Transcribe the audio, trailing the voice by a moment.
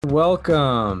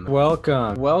Welcome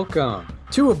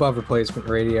to Above Replacement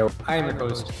Radio. I am your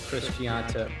host, Chris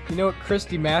Gianta. You know what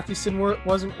Christy Mathewson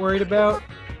wasn't worried about?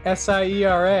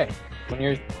 SIERA. When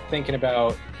you're thinking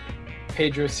about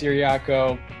Pedro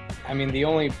Ciriaco, I mean, the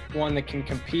only one that can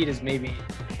compete is maybe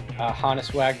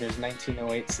Hannes Wagner's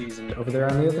 1908 season. Over there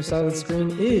on the other side of the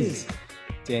screen is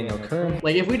Daniel Curran.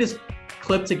 Like, if we just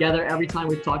clip together every time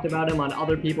we've talked about him on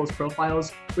other people's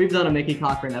profiles, we've done a Mickey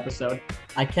Cochran episode.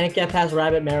 I can't get past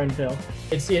Rabbit Marinville.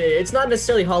 It's not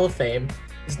necessarily Hall of Fame.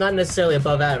 It's not necessarily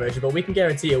above average, but we can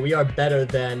guarantee you we are better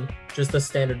than just the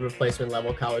standard replacement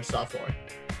level college sophomore.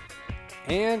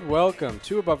 And welcome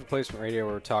to Above Replacement Radio,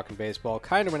 where we're talking baseball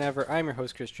kind of whenever. I'm your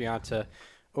host, Chris Gianta.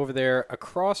 Over there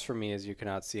across from me, as you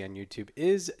cannot see on YouTube,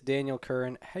 is Daniel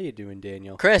Curran. How you doing,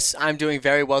 Daniel? Chris, I'm doing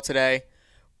very well today.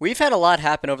 We've had a lot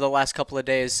happen over the last couple of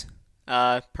days.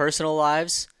 Personal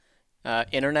lives,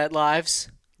 internet lives,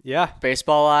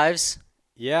 baseball lives.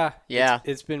 Yeah. Yeah.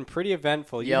 It's been pretty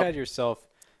eventful. You had yourself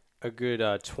a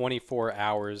good 24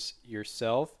 hours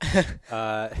yourself.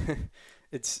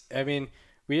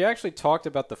 We actually talked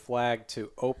about the flag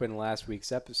to open last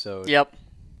week's episode. Yep.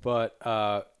 But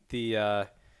the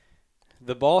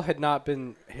ball had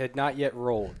not yet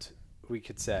rolled, we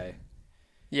could say.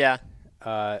 Yeah.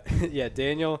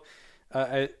 Daniel,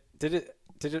 did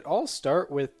it all start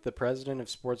with the president of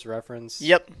Sports Reference?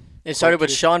 Yep. It started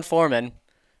with Sean Foreman,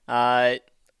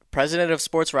 president of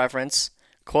Sports Reference,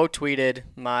 quote tweeted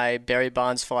my Barry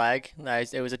Bonds flag.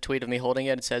 It was a tweet of me holding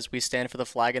it. It says, "We stand for the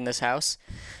flag in this house."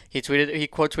 He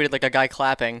quote tweeted like a guy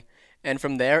clapping, and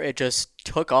from there it just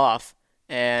took off.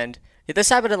 And this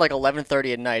happened at like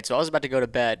 11:30 at night, so I was about to go to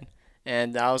bed.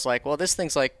 And I was like, well, this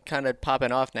thing's like kind of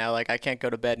popping off now. Like, I can't go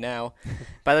to bed now.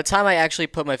 By the time I actually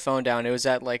put my phone down, it was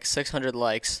at like 600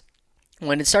 likes.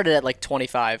 When it started at like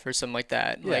 25 or something like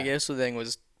that. Yeah. Like, this thing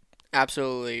was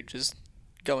absolutely just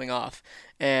going off.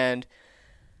 And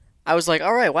I was like,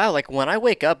 all right, wow. Like, when I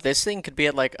wake up, this thing could be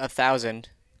at like 1,000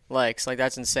 likes. Like,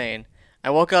 that's insane. I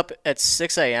woke up at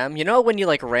 6 a.m. You know when you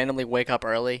like randomly wake up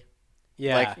early?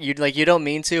 Yeah. You don't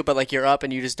mean to, but like you're up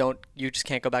and you just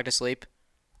can't go back to sleep.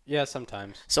 Yeah,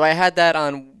 sometimes. So I had that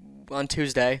on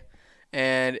Tuesday,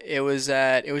 and it was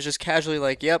just casually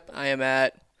like, yep, I am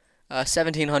at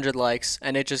 1,700 likes,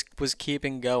 and it just was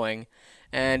keeping going.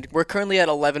 And we're currently at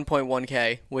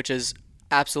 11.1K, which is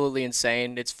absolutely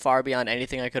insane. It's far beyond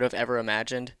anything I could have ever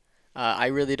imagined. I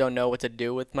really don't know what to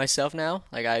do with myself now.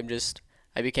 Like, I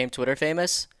became Twitter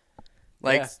famous.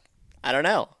 Like, yeah. I don't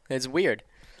know. It's weird.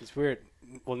 It's weird.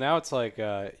 Well, now it's like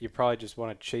you probably just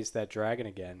want to chase that dragon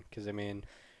again, because, I mean,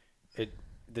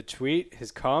 the tweet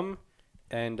has come,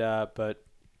 and but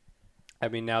I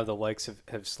mean now the likes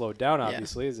have slowed down,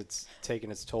 obviously, as it's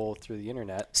taken its toll through the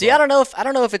internet. See, I don't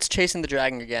know if it's chasing the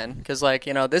dragon again, because like,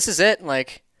 you know, this is it.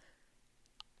 Like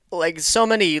so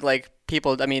many like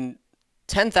people. I mean,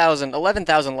 11,000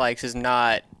 likes is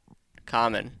not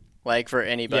common, like, for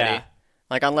anybody. Yeah.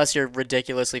 Like, unless you're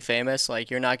ridiculously famous,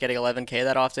 like, you're not getting 11K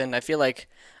that often. I feel like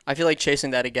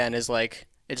chasing that again is like,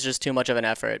 it's just too much of an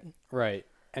effort. Right.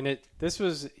 And it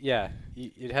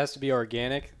has to be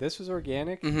organic. This was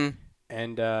organic,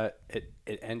 and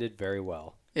it ended very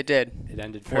well. It did. It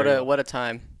ended very well. What a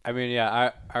time. I mean,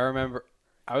 yeah, I remember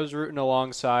I was rooting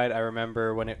alongside. I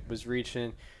remember when it was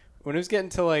getting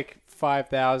to like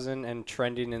 5,000 and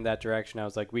trending in that direction. I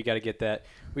was like, we got to get that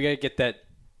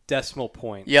decimal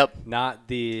point. Yep.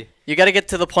 You got to get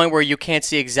to the point where you can't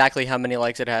see exactly how many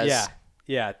likes it has.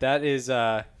 Yeah, that is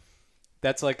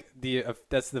that's like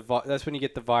that's when you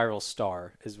get the viral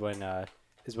star is when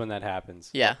that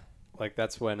happens. Yeah. Like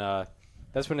that's when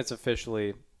it's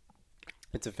officially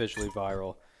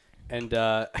viral. And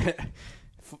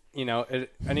you know,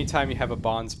 anytime you have a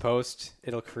Bonds post,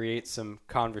 it'll create some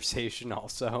conversation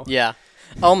also. Yeah.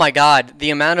 Oh my God,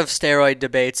 the amount of steroid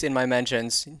debates in my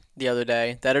mentions the other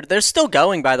day they're still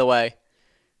going, by the way.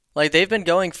 Like, they've been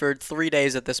going for 3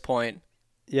 days at this point.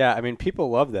 Yeah, I mean, people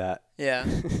love that. Yeah.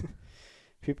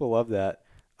 People love that.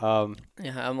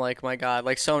 Yeah, I'm like, my God.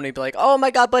 Like, so many be like, oh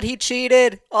my God, but he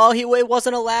cheated. Oh, it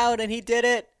wasn't allowed and he did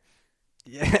it.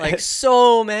 Yeah. Like,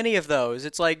 so many of those.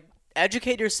 It's like,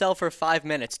 educate yourself for 5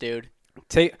 minutes, dude.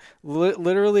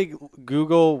 Literally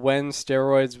Google when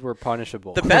steroids were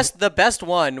punishable. The best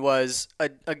one was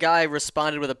a guy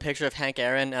responded with a picture of Hank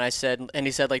Aaron, and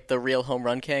he said like the real home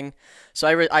run king. So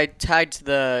I tagged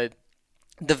the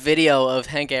video of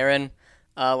Hank Aaron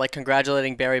like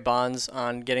congratulating Barry Bonds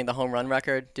on getting the home run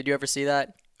record. Did you ever see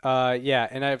that? Yeah,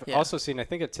 and I've also seen, I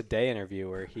think, a Today interview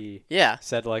where he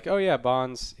said like, oh yeah,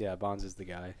 Bonds is the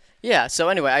guy. Yeah, so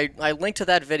anyway, I linked to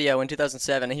that video in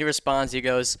 2007, and he responds, he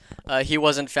goes, he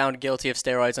wasn't found guilty of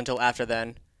steroids until after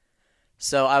then.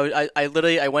 So I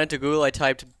literally I went to Google. I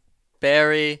typed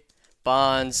Barry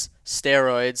Bonds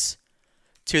steroids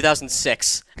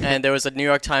 2006, and there was a New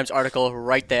York Times article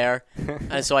right there,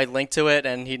 and so I linked to it,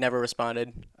 and he never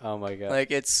responded. Oh my god.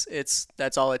 Like it's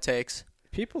that's all it takes.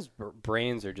 People's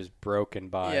brains are just broken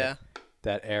by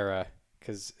that era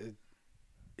because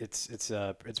it's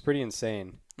pretty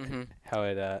insane how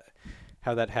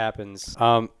that happens.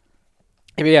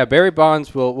 But yeah, Barry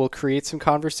Bonds will create some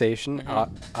conversation,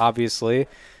 obviously.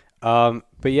 But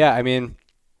yeah, I mean,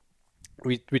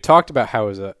 we talked about how it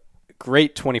was a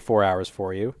great 24 hours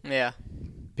for you. Yeah.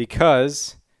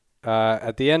 Because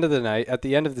at the end of the night, at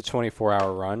the end of the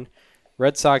 24-hour run,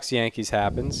 Red Sox Yankees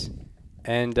happens,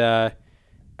 and I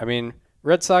mean,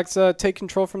 Red Sox take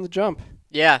control from the jump.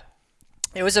 Yeah.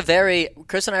 It was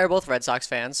Chris and I are both Red Sox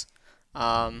fans.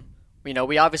 We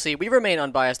remain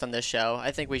unbiased on this show.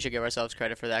 I think we should give ourselves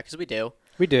credit for that because we do.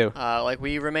 We do.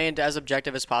 We remained as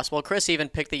objective as possible. Chris even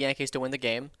picked the Yankees to win the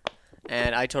game,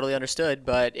 and I totally understood.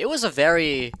 But it was a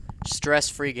very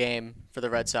stress-free game for the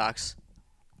Red Sox.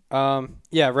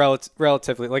 Yeah,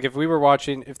 relatively. Like if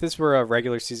this were a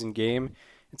regular season game,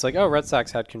 it's like, oh, Red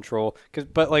Sox had control.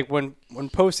 But like when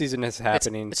postseason is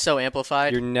happening, it's so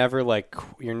amplified. You're never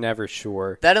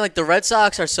sure. That and like the Red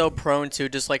Sox are so prone to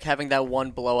just like having that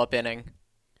one blow up inning.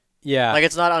 Yeah. Like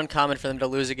it's not uncommon for them to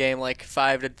lose a game like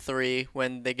 5-3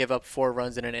 when they give up 4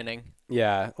 runs in an inning.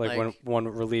 Yeah, like when one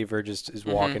reliever just is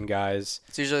walking guys.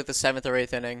 It's usually like the 7th or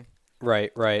 8th inning.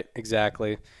 Right,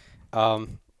 exactly. So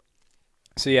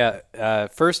yeah,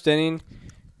 first inning,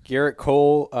 Garrett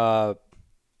Cole, I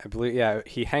believe,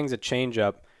 he hangs a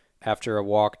changeup after a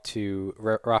walk to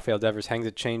Rafael Devers, hangs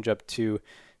a changeup to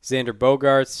Xander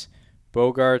Bogaerts.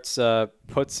 Bogaerts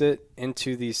puts it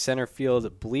into the center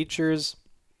field bleachers.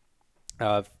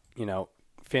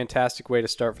 Fantastic way to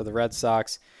start for the Red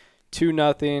Sox.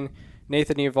 2-0.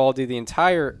 Nathan Eovaldi, the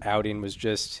entire outing was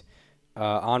just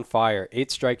on fire. 8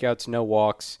 strikeouts, no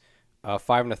walks, 5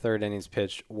 1/3 innings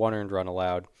pitched, 1 earned run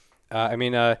allowed. I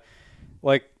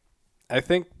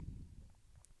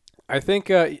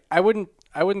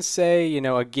wouldn't say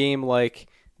a game like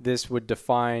this would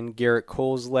define Garrett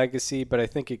Cole's legacy, but I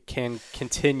think it can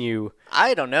continue.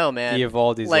 I don't know, man.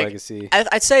 Eovaldi's legacy.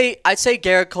 I'd say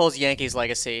Garrett Cole's Yankees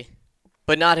legacy,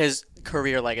 but not his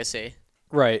career legacy.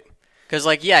 Right. Because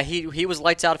he was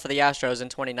lights out for the Astros in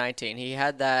 2019. He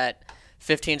had that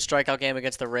 15 strikeout game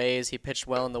against the Rays. He pitched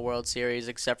well in the World Series,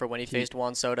 except for when he faced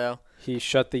Juan Soto. He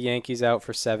shut the Yankees out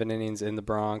for 7 innings in the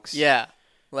Bronx. Yeah,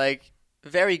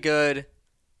 very good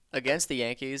against the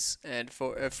Yankees and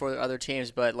for other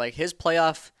teams, but his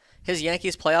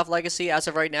Yankees playoff legacy as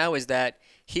of right now is that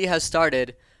he has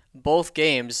started both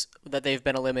games that they've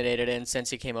been eliminated in since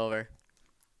he came over.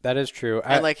 That is true.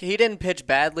 And he didn't pitch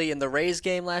badly in the Rays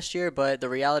game last year, but the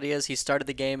reality is he started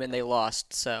the game and they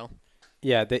lost. So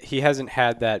yeah, he hasn't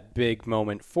had that big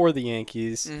moment for the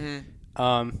Yankees.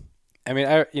 Mm-hmm.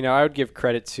 I would give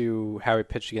credit to how he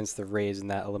pitched against the Rays in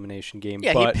that elimination game.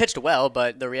 Yeah, he pitched well,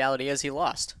 but the reality is he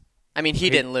lost. I mean,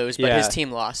 he didn't lose, but his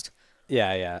team lost.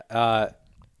 Yeah.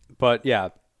 But yeah,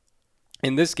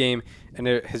 in this game, and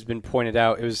it has been pointed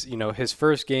out, it was his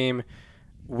first game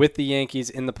with the Yankees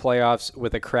in the playoffs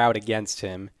with a crowd against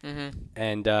him,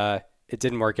 and it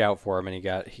didn't work out for him,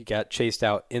 and he got chased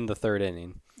out in the 3rd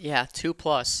inning. Yeah,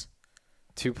 2+.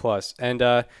 2+, and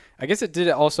I guess it did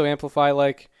also amplify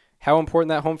how important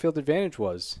that home field advantage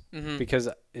was, because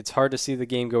it's hard to see the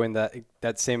game going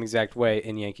that same exact way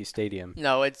in Yankee Stadium.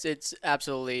 No, it's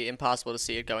absolutely impossible to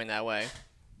see it going that way.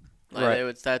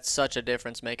 Right. That's such a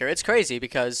difference maker. It's crazy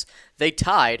because they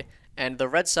tied, and the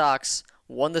Red Sox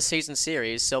won the season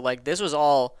series. So this was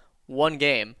all one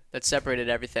game that separated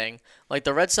everything.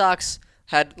 The Red Sox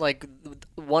had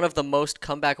one of the most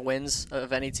comeback wins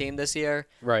of any team this year.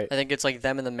 Right. I think it's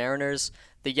them and the Mariners.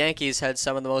 The Yankees had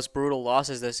some of the most brutal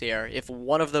losses this year. If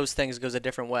one of those things goes a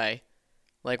different way,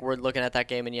 we're looking at that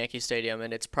game in Yankee Stadium,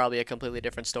 and it's probably a completely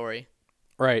different story.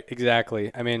 Right,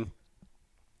 exactly. I mean,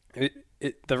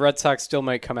 the Red Sox still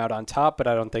might come out on top, but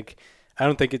I don't think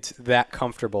it's that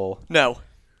comfortable. No.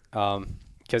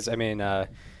 Because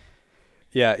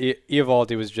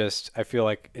Eovaldi was just. I feel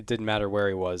like it didn't matter where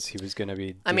he was; he was going to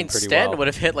be. Doing pretty Stanton well. would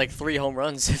have hit 3 home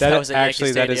runs if that was at Yankee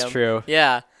Stadium. That is true.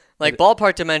 Yeah,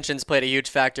 ballpark dimensions played a huge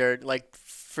factor.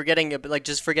 Forgetting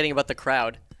about the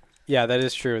crowd. Yeah, that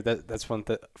is true. That's one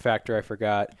factor I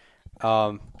forgot.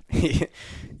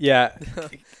 Yeah,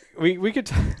 we could.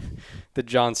 The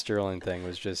John Sterling thing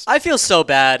was just. I feel so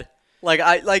bad.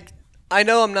 I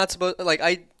know I'm not supposed.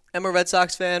 I am a Red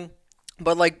Sox fan,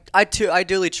 but I do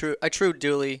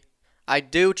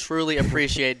truly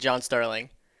appreciate John Sterling.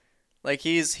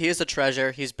 He is a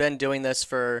treasure. He's been doing this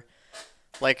for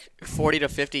like 40 to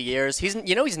 50 years. He's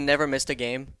never missed a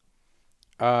game.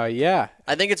 Yeah.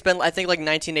 I think like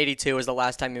 1982 was the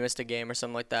last time he missed a game or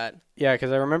something like that. Yeah,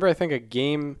 because I remember I think a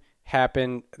game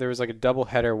happened. There was like a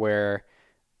doubleheader where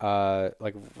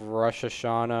like Rosh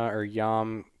Hashanah or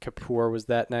Yom Kippur was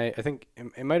that night. I think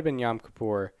it might have been Yom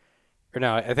Kippur. Or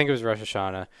no, I think it was Rosh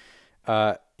Hashanah.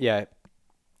 Yeah.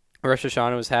 Rosh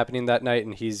Hashanah was happening that night,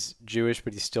 and he's Jewish,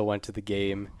 but he still went to the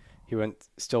game.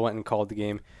 Still went and called the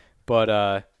game.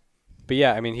 But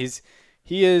yeah, I mean,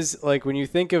 he is like, when you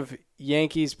think of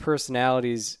Yankees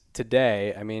personalities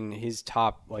today, I mean, he's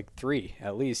top like 3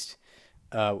 at least.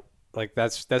 Like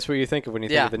that's what you think of when you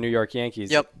think of the New York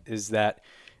Yankees. Yep. Is that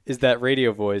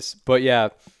radio voice? But yeah,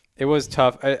 it was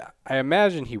tough. I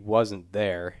imagine he wasn't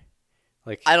there.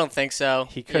 Like, I don't think so.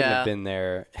 He couldn't have been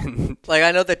there. Like,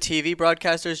 I know the TV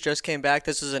broadcasters just came back.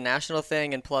 This was a national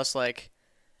thing, and plus, like,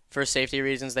 for safety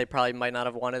reasons, they probably might not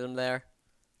have wanted him there.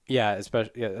 Yeah,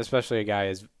 especially a guy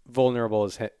as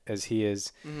vulnerable as he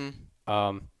is.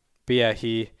 Mm-hmm. But yeah,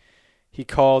 he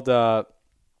called.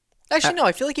 Actually, no,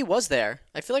 I feel like he was there.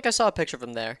 I feel like I saw a picture of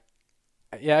him there.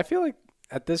 Yeah, I feel like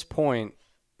at this point,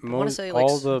 all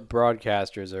the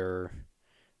broadcasters are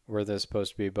where they're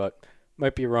supposed to be, but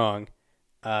might be wrong.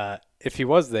 If he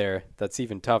was there, that's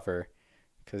even tougher,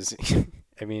 because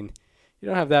I mean, you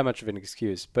don't have that much of an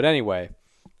excuse. But anyway,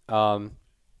 so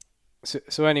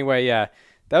anyway, yeah,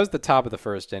 that was the top of the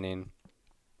first inning.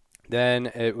 Then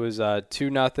it was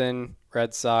 2-0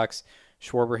 Red Sox.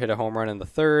 Schwarber hit a home run in the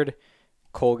third.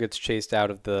 Cole gets chased out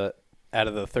of the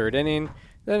third inning.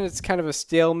 Then it's kind of a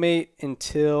stalemate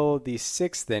until the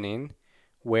sixth inning,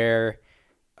 where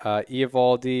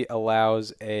Eovaldi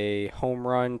allows a home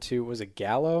run to, was it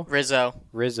Gallo?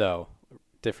 Rizzo.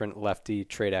 Different lefty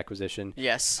trade acquisition.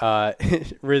 Yes.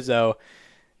 Rizzo.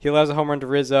 He allows a home run to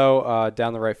Rizzo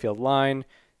down the right field line.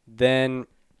 Then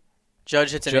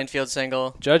Judge hits an infield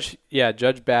single. Judge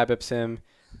BABIPs him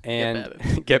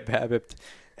and get BABIPed.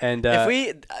 And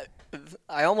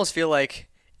I almost feel like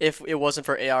if it wasn't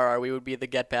for ARR, we would be the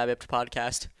Get BABIPed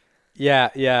podcast. Yeah,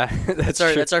 that's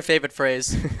our favorite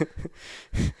phrase.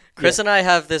 Chris and I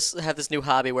have this new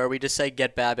hobby where we just say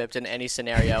 "Get BABIPed" in any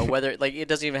scenario, whether like it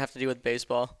doesn't even have to do with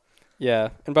baseball. Yeah,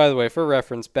 and by the way, for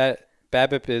reference,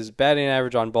 BABIP is batting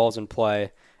average on balls in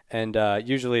play, and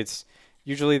usually it's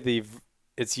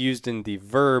used in the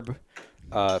verb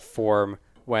form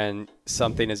when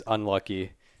something is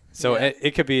unlucky. So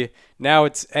it could be, now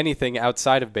it's anything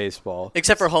outside of baseball.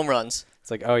 Except for home runs. It's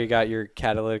like, oh, you got your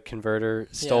catalytic converter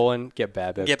stolen, get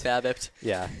BABIPed. Get BABIPed.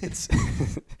 Yeah, it's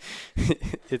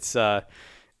it's a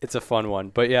fun one.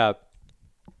 But yeah,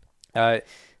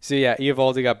 so yeah,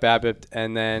 Eovaldi got BABIPed,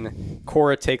 and then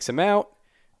Cora takes him out,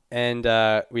 and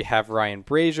we have Ryan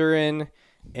Brazier in,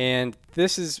 and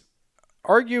this is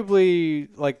arguably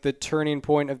like the turning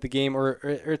point of the game, or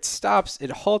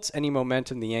it halts any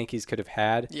momentum the Yankees could have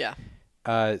had. Yeah.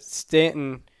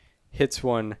 Stanton hits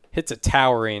a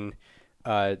towering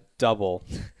double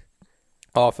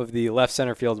off of the left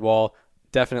center field wall.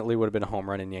 Definitely would have been a home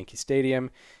run in Yankee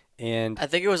Stadium. And I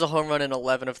think it was a home run in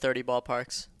 11 of 30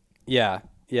 ballparks. Yeah.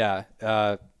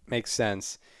 Makes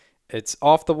sense. It's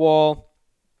off the wall.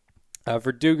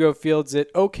 Verdugo fields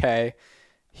it okay.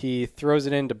 He throws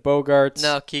it into Bogarts.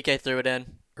 No, Kike threw it in.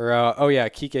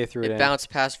 Kike threw it in. It bounced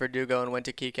past Verdugo and went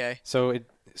to Kike. So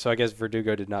I guess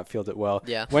Verdugo did not field it well.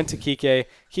 Yeah. Went to Kike.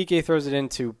 Kike throws it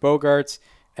into Bogarts,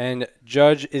 and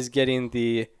Judge is getting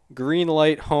the green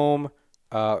light home,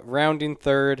 rounding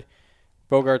third.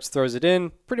 Bogarts throws it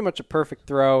in, pretty much a perfect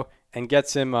throw, and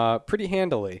gets him pretty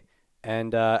handily.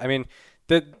 And I mean,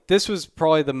 this was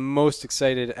probably the most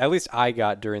excited, at least I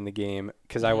got during the game,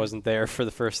 because I wasn't there for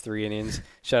the first 3 innings.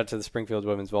 Shout out to the Springfield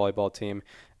women's volleyball team.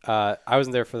 I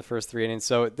wasn't there for the first 3 innings,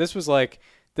 so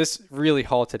this really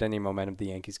halted any momentum the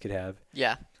Yankees could have.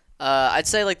 Yeah. I'd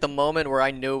say like the moment where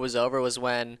I knew it was over was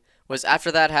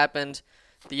after that happened,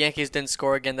 the Yankees didn't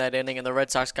score again that inning, and the Red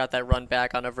Sox got that run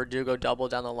back on a Verdugo double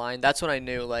down the line. That's when I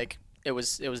knew like it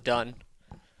was done.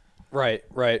 Right.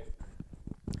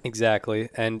 Exactly.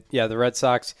 And yeah, the Red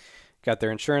Sox got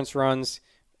their insurance runs,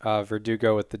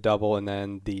 Verdugo with the double, and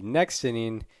then the next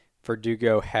inning,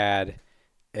 Verdugo had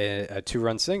a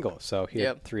 2-run single. So he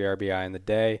had 3 RBI in the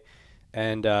day.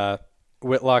 And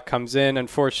Whitlock comes in,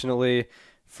 unfortunately,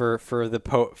 for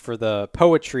the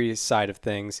poetry side of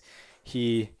things.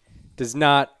 He does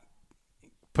not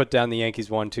put down the Yankees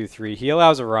 1-2-3. He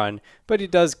allows a run, but he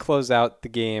does close out the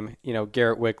game. You know,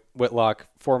 Garrett Whitlock,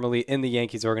 formerly in the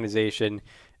Yankees organization,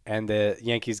 and the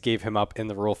Yankees gave him up in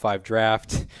the Rule 5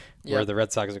 draft, where the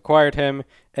Red Sox acquired him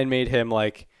and made him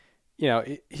like, you know,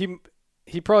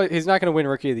 he's not going to win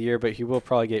Rookie of the Year, but he will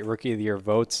probably get Rookie of the Year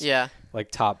votes. Yeah.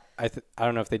 like top. I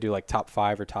don't know if they do like top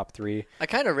 5 or top 3. I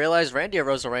kind of realized Randy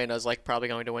Rosarena is like probably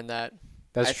going to win that.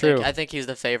 That's true. I think he's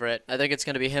the favorite. I think it's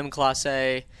going to be him,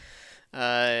 Clase,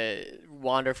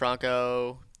 Wander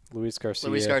Franco, Luis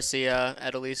Garcia,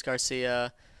 Adolis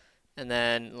Garcia, and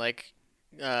then like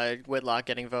Whitlock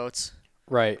getting votes.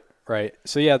 Right.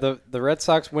 So yeah, the Red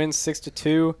Sox win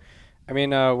 6-2. I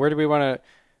mean, where do we want to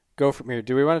go from here?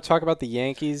 Do we want to talk about the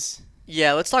Yankees?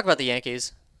 Yeah, let's talk about the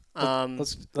Yankees.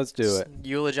 Let's do it.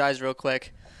 Eulogize real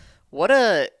quick. What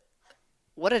a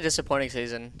disappointing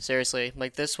season. Seriously,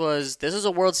 like this was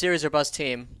a World Series or bust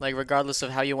team. Like regardless of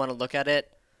how you want to look at it,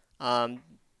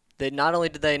 they not only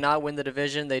did they not win the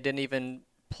division, they didn't even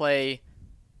play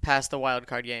past the wild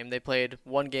card game. They played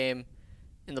one game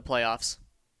in the playoffs.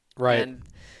 Right. And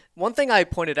one thing I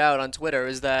pointed out on Twitter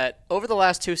is that over the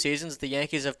last 2 seasons, the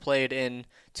Yankees have played in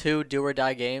 2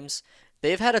 do-or-die games.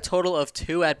 They've had a total of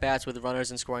 2 at-bats with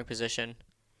runners in scoring position.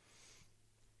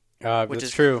 Which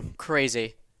is true.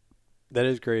 Crazy. That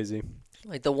is crazy.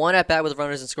 Like the one at-bat with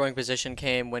runners in scoring position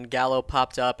came when Gallo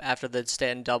popped up after the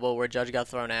Stanton double where Judge got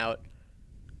thrown out.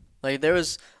 Like there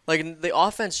was the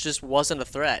offense just wasn't a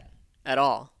threat at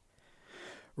all.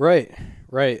 Right.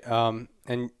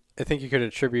 And I think you could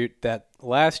attribute that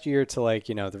last year to like,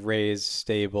 the Rays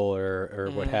stable or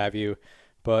what have you.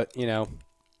 But,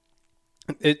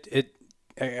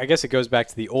 I guess it goes back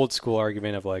to the old school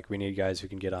argument of like we need guys who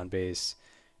can get on base.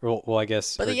 Well, I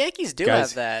guess. But the Yankees do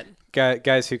have that.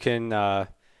 Guys who can,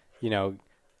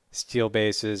 steal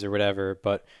bases or whatever.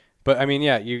 But I mean,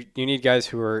 yeah, you need guys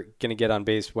who are going to get on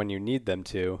base when you need them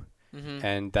to,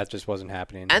 and that just wasn't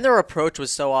happening. And their approach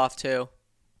was so off too.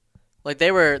 Like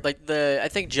they were like I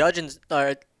think Judge and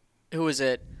who was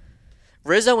it?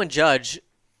 Rizzo and Judge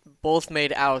both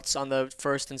made outs on the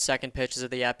first and second pitches of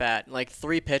the at-bat. Like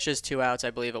 3 pitches, 2 outs, I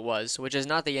believe it was, which is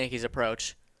not the Yankees'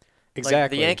 approach. Exactly.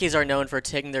 Like, the Yankees are known for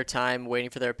taking their time, waiting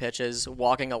for their pitches,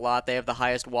 walking a lot. They have the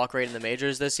highest walk rate in the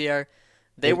majors this year.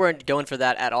 They weren't going for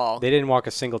that at all. They didn't walk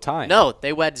a single time. No,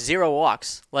 they had 0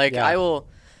 walks. Like, yeah.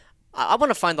 I want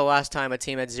to find the last time a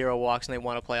team had 0 walks and they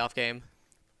won a playoff game.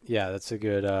 Yeah, that's a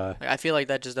good... I feel like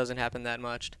that just doesn't happen that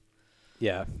much.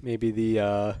 Yeah, maybe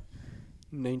the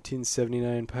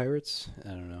 1979 Pirates? I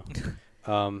don't know.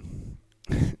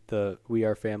 The We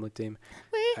Are Family team.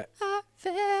 We are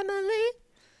family.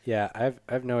 Yeah, I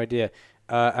have no idea.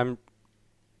 I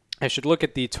should look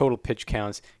at the total pitch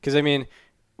counts because I mean,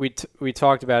 we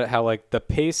talked about how like the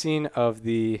pacing of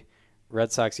the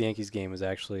Red Sox Yankees game was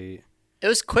actually. It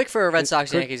was quick for a Red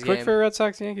Sox Yankees game. Quick for a Red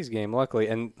Sox Yankees game, luckily,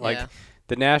 and like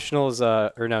the Nationals,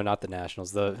 or no, not the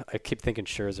Nationals. I keep thinking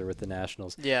Scherzer with the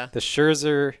Nationals. Yeah. The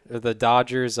Scherzer, or the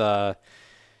Dodgers.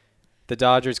 The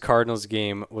Dodgers-Cardinals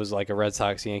game was like a Red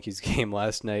Sox-Yankees game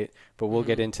last night, but we'll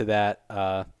get into that.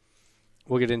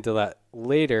 We'll get into that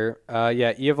later.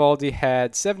 Eovaldi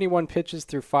had 71 pitches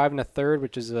through 5 1/3,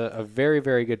 which is a very,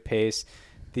 very good pace.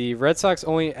 The Red Sox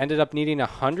only ended up needing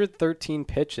 113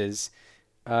 pitches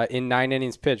in 9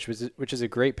 innings pitched, which is a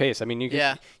great pace. I mean,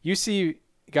 you see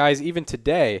guys even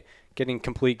today getting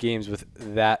complete games with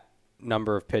that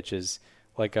number of pitches,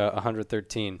 like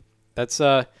 113. That's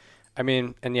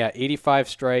 85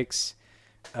 strikes.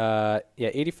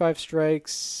 85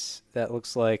 strikes. That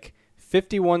looks like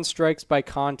 51 strikes by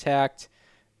contact,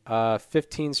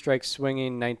 15 strikes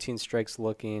swinging, 19 strikes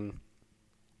looking.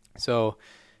 So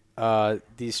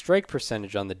the strike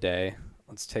percentage on the day.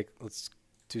 Let's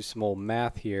do some old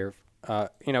math here.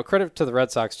 Credit to the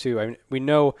Red Sox too. I mean, we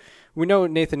know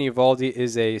Nathan Eovaldi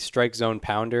is a strike zone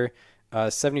pounder.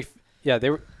 Red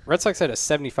Sox had a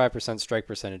 75% strike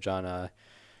percentage on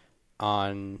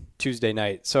Tuesday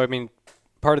night. So I mean,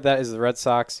 part of that is the Red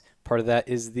Sox. Part of that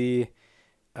is the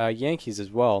Yankees as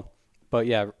well. But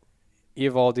yeah,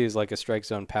 Eovaldi is like a strike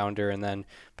zone pounder,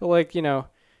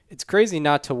 it's crazy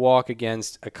not to walk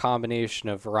against a combination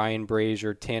of Ryan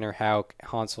Brazier, Tanner Houck,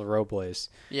 Hansel Robles.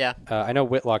 Yeah. I know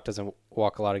Whitlock doesn't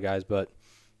walk a lot of guys, but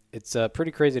it's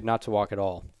pretty crazy not to walk at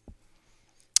all.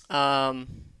 It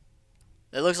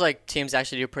looks like teams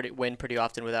actually win pretty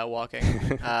often without walking.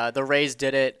 The Rays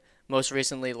did it most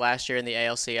recently last year in the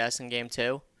ALCS in Game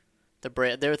 2.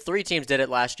 There were 3 teams did it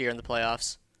last year in the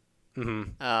playoffs.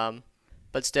 Mm-hmm.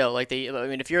 But still,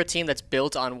 if you're a team that's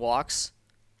built on walks,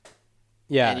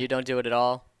 and you don't do it at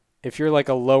all. If you're like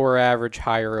a lower average,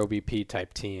 higher OBP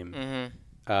type team, mm-hmm.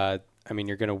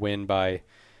 You're going to win by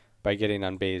getting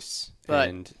on base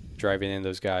and driving in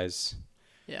those guys.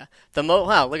 Yeah.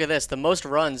 Wow, look at this. The most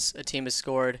runs a team has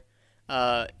scored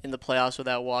in the playoffs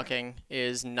without walking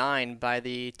is 9 by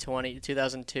the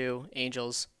 2002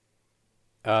 Angels.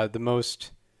 The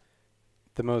most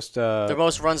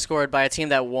runs scored by a team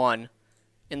that won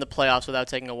in the playoffs without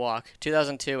taking a walk.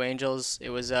 2002 Angels,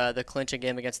 it was the clinching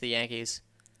game against the Yankees.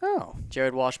 Oh,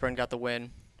 Jared Washburn got the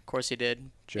win. Of course he did.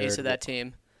 Ace of that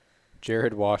team.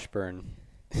 Jared Washburn.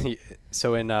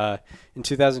 So in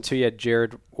 2002 you had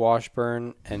Jared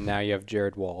Washburn, and now you have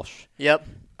Jared Walsh. Yep.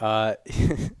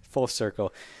 Full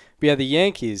circle. But yeah, the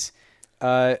Yankees,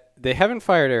 they haven't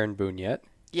fired Aaron Boone yet.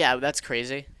 Yeah, that's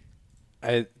crazy.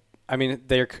 I mean,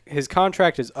 his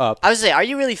contract is up. I was say, are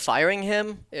you really firing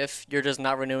him if you're just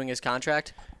not renewing his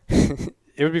contract?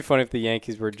 It would be funny if the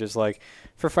Yankees were just like,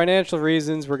 for financial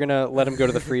reasons, we're gonna let him go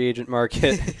to the free agent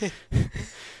market.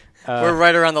 We're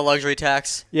right around the luxury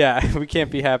tax. Yeah, we can't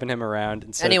be having him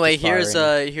around. Anyway, here's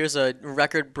a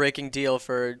record-breaking deal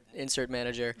for insert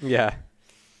manager. Yeah,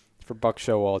 for Buck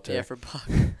Showalter. Yeah, for Buck.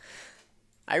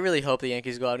 I really hope the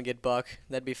Yankees go out and get Buck.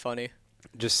 That'd be funny.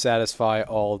 Just satisfy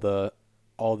all the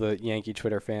Yankee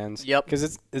Twitter fans. Yep.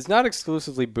 Because it's not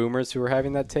exclusively boomers who are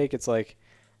having that take. It's like,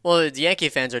 well, the Yankee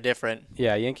fans are different.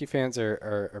 yeah, Yankee fans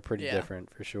are pretty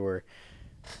different for sure.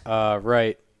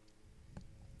 Right.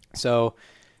 So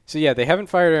yeah, they haven't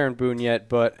fired Aaron Boone yet,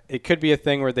 but it could be a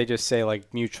thing where they just say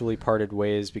like mutually parted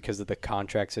ways because of the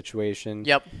contract situation.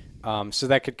 Yep. So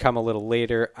that could come a little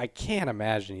later. I can't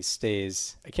imagine he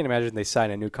stays. I can't imagine they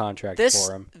sign a new contract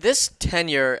for him. This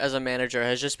tenure as a manager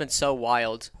has just been so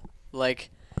wild.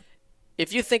 Like,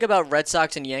 if you think about Red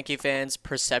Sox and Yankee fans'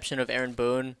 perception of Aaron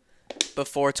Boone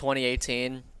before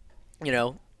 2018, you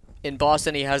know, in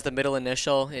Boston he has the middle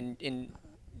initial. In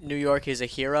New York he's a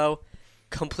hero.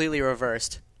 Completely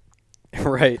reversed.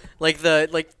 Right. Like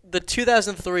the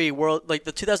 2003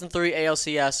 the 2003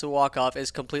 ALCS walk off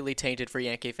is completely tainted for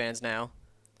Yankee fans now.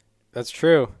 That's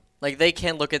true. Like, they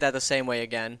can't look at that the same way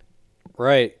again.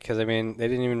 Right, because I mean they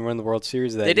didn't even win the World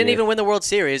Series that year. They didn't even win the World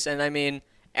Series, and I mean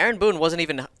Aaron Boone wasn't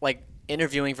even like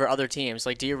interviewing for other teams.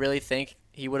 Like, do you really think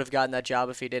he would have gotten that job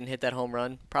if he didn't hit that home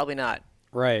run? Probably not.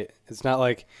 Right. It's not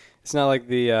like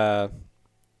the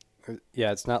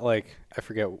it's not like I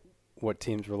forget what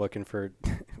teams were looking for.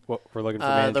 What we're looking for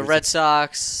managers. The Red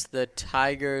Sox, the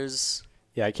Tigers.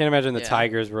 Yeah, I can't imagine the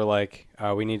Tigers were like,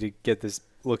 we need to get this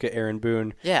look at Aaron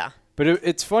Boone. Yeah. But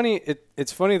it's funny.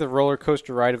 It's funny the roller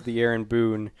coaster ride of the Aaron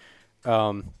Boone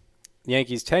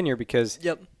Yankees tenure, because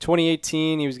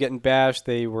 2018 he was getting bashed.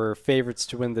 They were favorites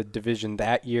to win the division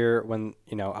that year when,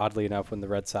 oddly enough, when the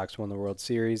Red Sox won the World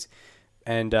Series.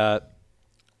 And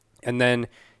then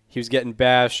he was getting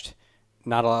bashed.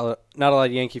 Not a lot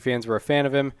of Yankee fans were a fan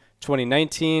of him.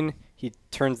 2019, he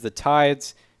turns the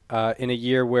tides in a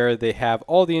year where they have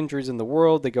all the injuries in the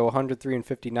world. They go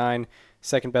 103-59,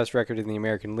 second best record in the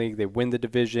American League. They win the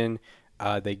division.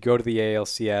 They go to the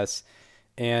ALCS,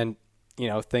 and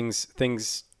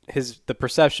the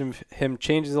perception of him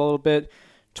changes a little bit.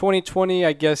 2020,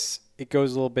 I guess it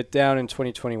goes a little bit down. In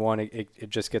 2021, it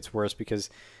just gets worse because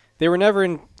they were never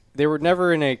in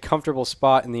a comfortable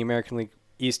spot in the American League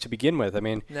East to begin with. I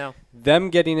mean, them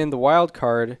getting in the wild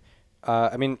card.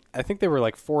 I think they were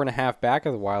like 4.5 back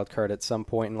of the wild card at some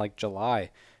point in like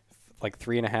July, like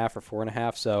 3.5 or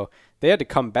 4.5. So they had to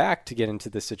come back to get into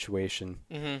this situation.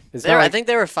 Mm-hmm. I think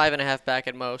they were 5.5 back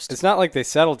at most. It's not like they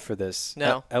settled for this.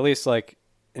 No, at least like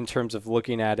in terms of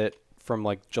looking at it from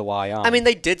like July on. I mean,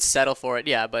 they did settle for it,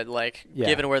 but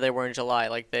given where they were in July,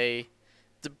 like they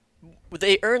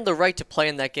earned the right to play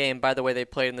in that game by the way they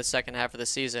played in the second half of the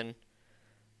season.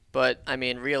 But, I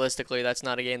mean, realistically, that's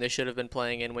not a game they should have been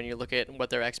playing in when you look at what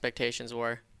their expectations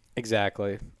were.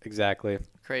 Exactly.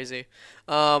 Crazy.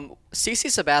 CC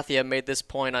Sabathia made this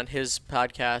point on his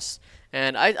podcast,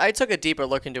 and I took a deeper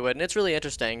look into it, and it's really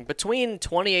interesting. Between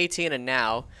 2018 and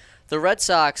now, the Red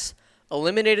Sox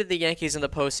eliminated the Yankees in the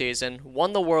postseason,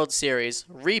 won the World Series,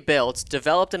 rebuilt,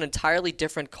 developed an entirely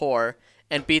different core,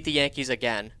 and beat the Yankees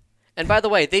again. And by the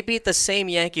way, they beat the same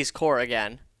Yankees core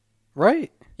again.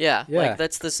 Right. Yeah, like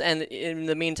that's this, and in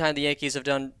the meantime, the Yankees have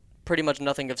done pretty much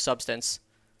nothing of substance.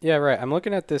 Yeah, right. I'm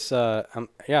looking at this.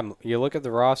 You look at the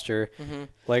roster. Mm-hmm.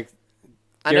 Like,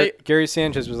 Gary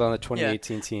Sanchez was on the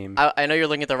 2018 team. I know you're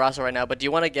looking at the roster right now, but do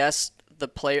you want to guess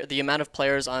the amount of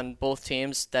players on both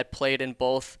teams that played in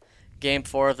both Game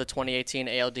 4 of the 2018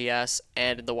 ALDS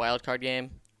and in the wild card game?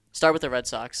 Start with the Red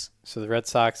Sox. So the Red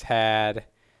Sox had,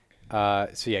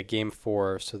 Game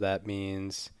 4. So that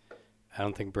means. I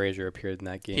don't think Brazier appeared in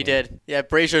that game. He did. Yeah,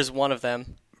 Brazier's one of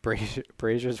them.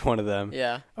 Brazier's one of them.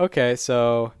 Yeah. Okay,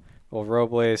 so,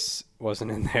 Robles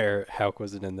wasn't in there. Houck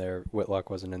wasn't in there. Whitlock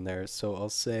wasn't in there. So I'll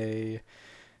say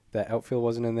that outfield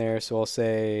wasn't in there. So I'll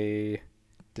say,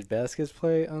 did Vasquez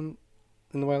play in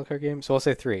the wild card game? So I'll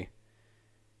say 3.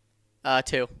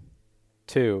 2.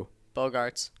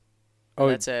 Bogarts. Oh,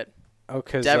 that's it. Oh,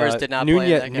 because Devers did not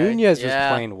play in that game. Nunez was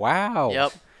playing. Wow.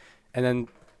 Yep. And then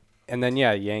And then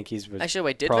Yankees was Actually,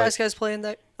 wait, did probably- Vasquez play in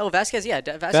that? Oh, Vasquez, yeah.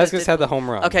 Vasquez did had the play.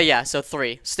 home run. Okay, yeah, so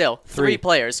three. Still, three Three.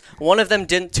 players. One of them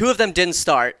didn't, two of them didn't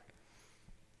start.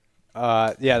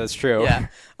 Yeah, that's true. Yeah.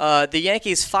 The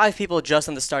Yankees, 5 people just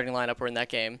in the starting lineup were in that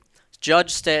game.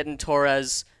 Judge, Stanton,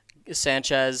 Torres,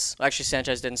 Sanchez. Actually,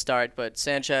 Sanchez didn't start, but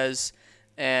Sanchez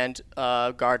and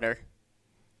Gardner.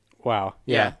 Wow.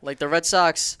 Yeah. Like the Red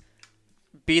Sox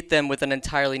beat them with an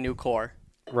entirely new core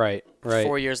Right.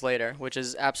 4 years later, which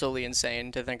is absolutely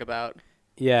insane to think about.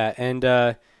 Yeah, and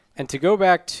to go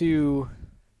back to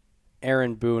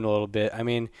Aaron Boone a little bit. I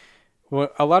mean,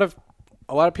 a lot of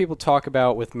people talk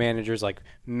about with managers like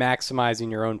maximizing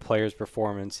your own player's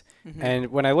performance. Mm-hmm.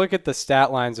 And when I look at the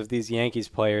stat lines of these Yankees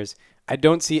players, I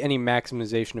don't see any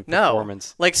maximization of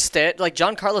performance. Like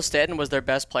Giancarlo Stanton was their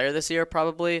best player this year,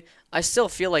 probably. I still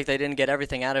feel like they didn't get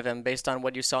everything out of him based on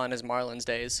what you saw in his Marlins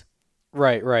days.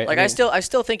 Right. Like I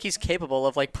still think he's capable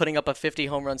of like putting up a 50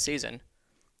 home run season.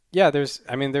 Yeah,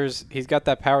 he's got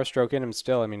that power stroke in him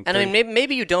still.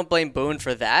 Maybe you don't blame Boone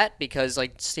for that because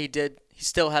like he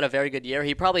still had a very good year.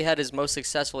 He probably had his most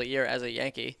successful year as a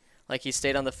Yankee. Like he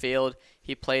stayed on the field,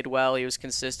 he played well, he was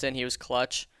consistent, he was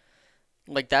clutch.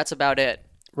 Like that's about it.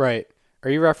 Right. Are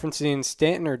you referencing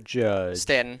Stanton or Judge?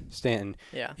 Stanton.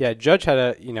 Yeah. Yeah, Judge had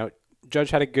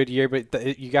a good year,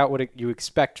 but you got what you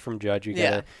expect from Judge. You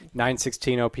got a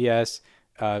 916 OPS,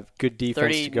 good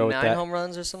defense to go with that. 39 home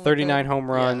runs or something. 39 home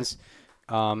runs,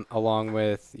 along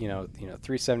with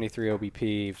 373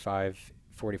 OBP,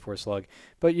 544 slug.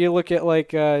 But you look at DJ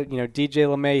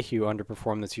LeMahieu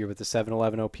underperformed this year with the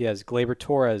 711 OPS. Gleyber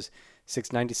Torres,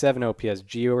 697 OPS.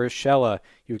 Gio Urshela,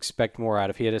 you expect more out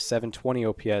of. He had a 720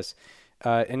 OPS.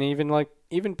 And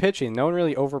even pitching, no one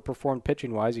really overperformed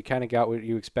pitching wise. You kind of got what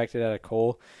you expected out of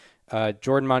Cole.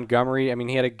 Jordan Montgomery, I mean,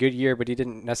 he had a good year, but he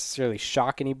didn't necessarily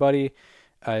shock anybody.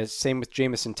 Same with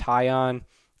Jameson Taillon.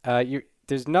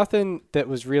 There's nothing that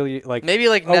was really like maybe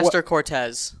like Nestor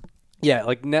Cortez. Yeah,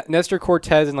 like Nestor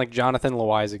Cortez and like Jonathan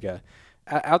Loaizaga.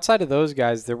 Outside of those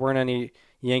guys, there weren't any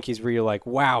Yankees where you're like,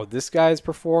 wow, this guy's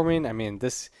performing. I mean,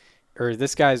 this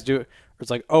guy's doing.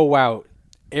 It's like, oh wow,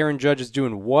 Aaron Judge is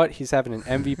doing what? He's having an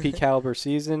MVP caliber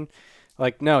season.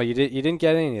 Like, no, you didn't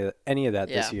get any of that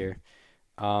this year.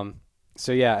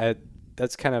 So yeah,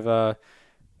 that's kind of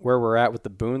where we're at with the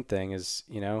Boone thing is,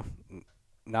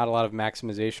 not a lot of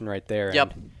maximization right there.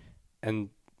 Yep. And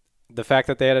the fact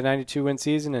that they had a 92-win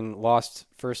season and lost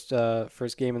first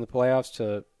game in the playoffs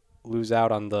to lose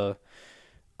out on the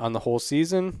whole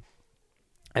season,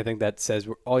 I think that says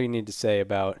all you need to say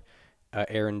about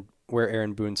where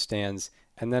Aaron Boone stands.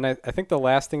 And then I think the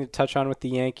last thing to touch on with the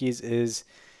Yankees is,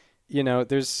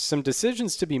 there's some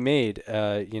decisions to be made,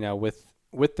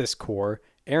 with this core.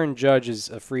 Aaron Judge is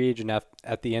a free agent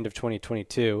at the end of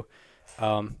 2022.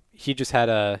 He just had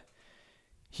a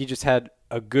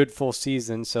good full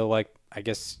season, so like I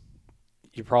guess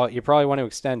you probably want to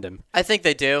extend him. I think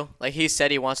they do. Like he said,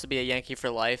 he wants to be a Yankee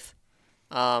for life.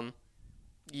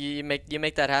 You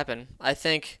make that happen. I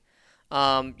think.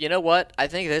 You know what? I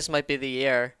think this might be the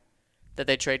year that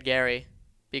they trade Gary,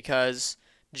 because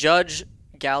Judge,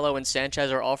 Gallo, and Sanchez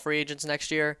are all free agents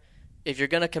next year. If you're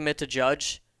gonna commit to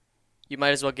Judge, you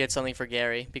might as well get something for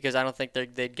Gary, because I don't think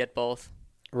they'd get both.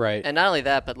 Right. And not only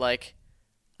that, but like,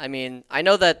 I mean, I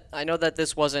know that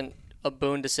this wasn't a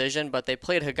Boone decision, but they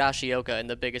played Higashioka in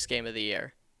the biggest game of the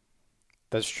year.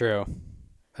 That's true.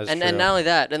 And not only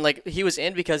that, and like he was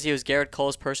in because he was Garrett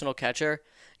Cole's personal catcher.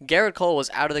 Garrett Cole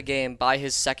was out of the game by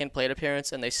his second plate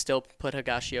appearance, and they still put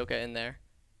Higashioka in there.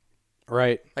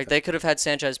 Right. Like they could have had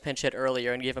Sanchez pinch hit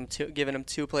earlier and given him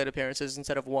 2 plate appearances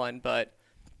instead of 1, but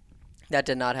that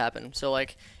did not happen. So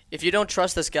like, if you don't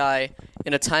trust this guy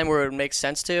in a time where it would make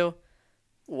sense to,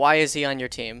 why is he on your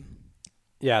team?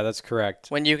 Yeah, that's correct.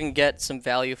 When you can get some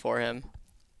value for him.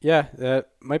 Yeah, that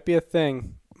might be a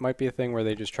thing. Might be a thing where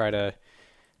they just try to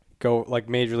go like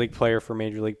major league player for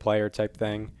major league player type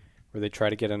thing, where they try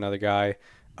to get another guy.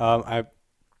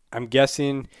 I'm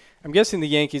guessing the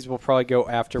Yankees will probably go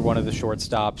after one of the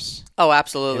shortstops. Oh,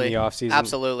 absolutely. In the offseason.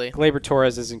 Absolutely. Gleyber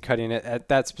Torres isn't cutting it at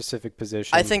that specific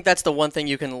position. I think that's the one thing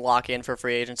you can lock in for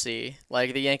free agency.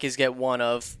 Like the Yankees get one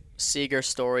of Seager,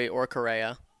 Story, or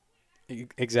Correa.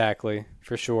 Exactly,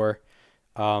 for sure.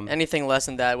 Anything less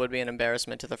than that would be an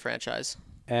embarrassment to the franchise.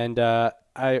 And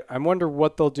I wonder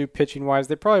what they'll do pitching wise.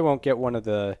 They probably won't get one of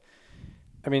the.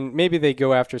 I mean, maybe they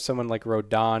go after someone like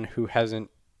Rodon who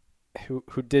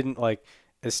didn't like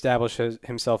establish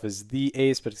himself as the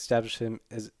ace, but established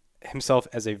himself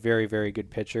as a very, very good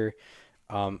pitcher,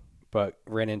 but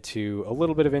ran into a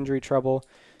little bit of injury trouble.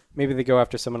 Maybe they go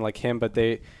after someone like him, but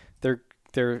they're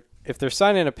if they're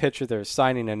signing a pitcher, they're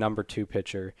signing a number 2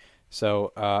 pitcher.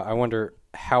 So I wonder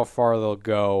how far they'll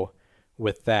go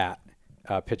with that,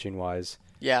 pitching wise.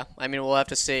 Yeah, I mean, we'll have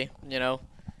to see,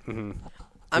 Mm-hmm.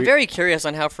 I'm very curious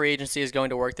on how free agency is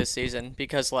going to work this season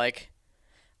because, like,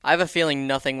 I have a feeling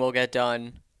nothing will get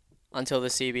done until the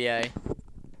CBA.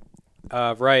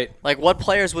 Right. Like, what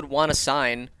players would want to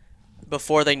sign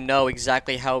before they know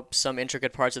exactly how some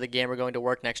intricate parts of the game are going to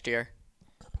work next year?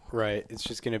 Right. It's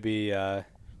just going to be,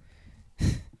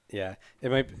 yeah.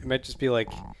 It might just be like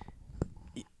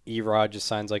Erod just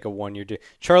signs like a 1-year deal.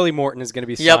 Charlie Morton is going to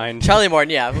be signed. Charlie Morton,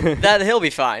 yeah. He'll be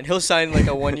fine. He'll sign like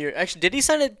a 1-year. Actually, did he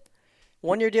sign a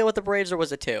 1-year deal with the Braves or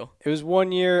was it 2? It was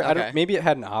 1 year. Okay. Maybe it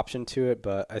had an option to it,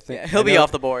 but I think He'll be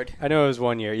off the board. I know it was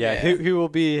 1 year. Yeah. He will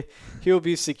be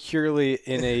securely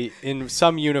in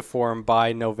some uniform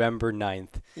by November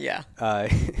 9th. Yeah.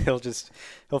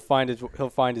 He'll find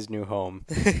his new home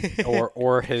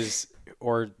or his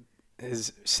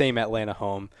same Atlanta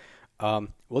home.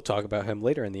 We'll talk about him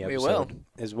later in the episode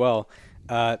as well.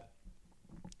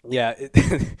 Yeah.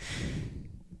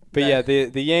 But yeah, the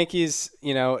Yankees,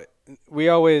 we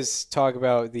always talk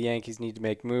about the Yankees need to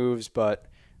make moves, but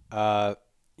what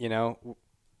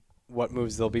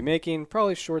moves they'll be making,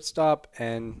 probably shortstop,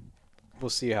 and we'll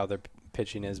see how their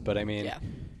pitching is. But I mean,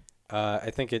 I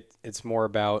think it's more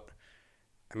about,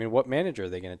 what manager are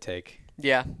they going to take?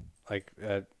 Yeah. Like,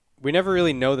 we never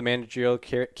really know the managerial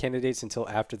candidates until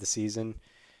after the season.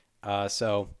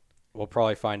 So we'll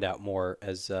probably find out more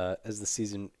as the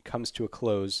season comes to a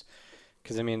close.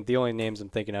 Because, the only names I'm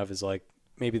thinking of is like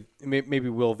maybe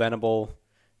Will Venable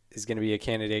is going to be a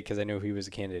candidate because I know he was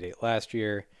a candidate last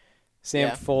year.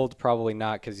 Sam Fuld, probably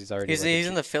not because he's already he's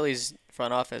in the Phillies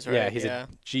front office, right? Yeah, he's a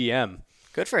GM.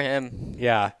 Good for him.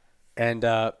 Yeah, and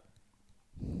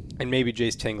maybe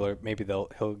Jace Tingler. Maybe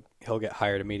he'll get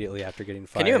hired immediately after getting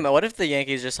fired. Can you imagine? What if the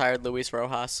Yankees just hired Luis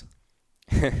Rojas?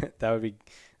 That would be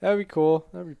cool.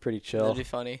 That would be pretty chill. That'd be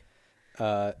funny.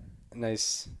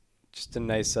 Nice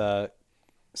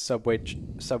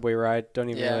subway ride. Don't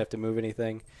even really have to move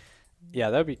anything.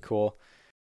 Yeah, that'd be cool.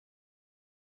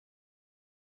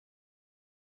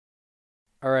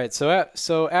 All right,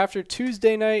 so after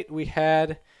Tuesday night, we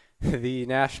had the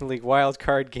National League Wild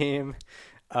Card game,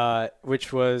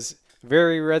 which was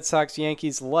very Red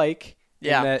Sox-Yankees like.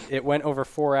 Yeah. In that it went over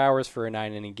 4 hours for a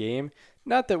 9-inning game.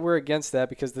 Not that we're against that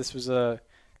because this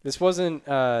wasn't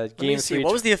game 3. Let me see.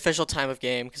 What was the official time of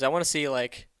game? Because I want to see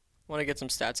want to get some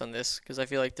stats on this because I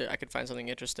feel like I could find something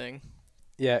interesting.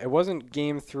 Yeah, it wasn't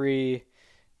game 3,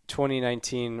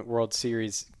 2019 World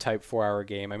Series type 4-hour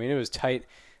game. It was tight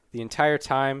the entire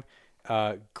time.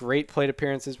 Great plate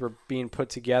appearances were being put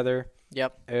together.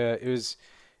 Yep. It was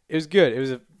good. It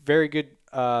was a very good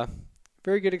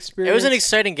experience. It was an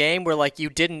exciting game where you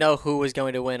didn't know who was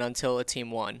going to win until a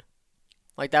team won.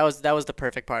 That was the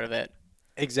perfect part of it.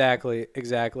 Exactly.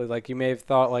 Like you may have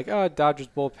thought Dodgers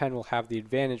bullpen will have the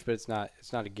advantage, but it's not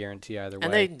a guarantee either way.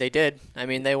 And they did.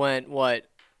 They went 5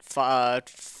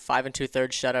 2/3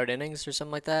 shutout innings or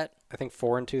something like that. I think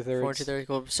 4 2/3. 4 2/3.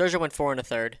 Well, Sergio went 4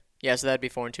 1/3. Yeah, so that'd be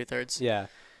 4 2/3. Yeah.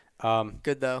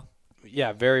 Good though.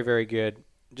 Yeah, very very good.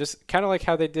 Just kind of like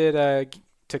how they did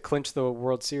to clinch the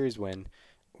World Series win,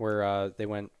 where they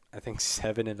went I think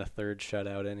 7 1/3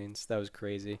 shutout innings. That was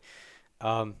crazy.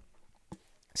 I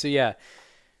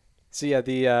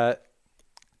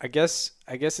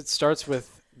guess it starts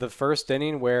with the first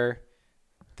inning where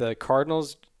the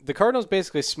Cardinals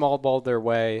basically small balled their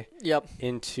way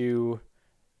into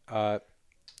the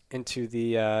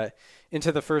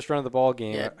first run of the ball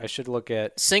game. Yeah. I should look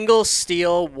at single,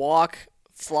 steal, walk,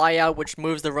 fly out, which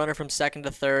moves the runner from second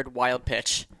to third, wild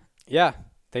pitch. Yeah,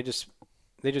 they just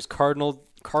cardinaled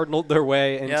their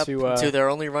way into their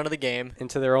only run of the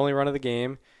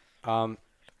game.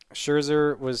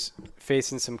 Scherzer was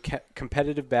facing some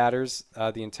competitive batters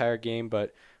the entire game,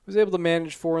 but was able to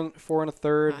manage 4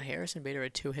 1/3. Harrison Bader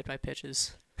had 2 hit by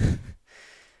pitches.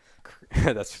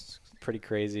 That's pretty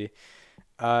crazy.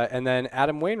 And then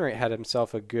Adam Wainwright had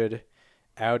himself a good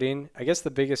outing. I guess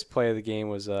the biggest play of the game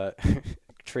was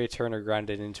Trey Turner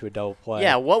grounded into a double play.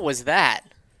 Yeah, what was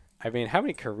that? How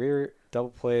many career double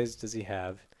plays does he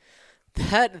have?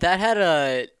 That had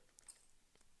a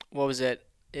what was it?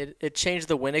 It changed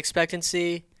the win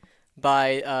expectancy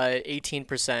by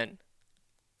 18%.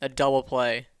 A double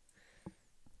play.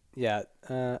 Yeah.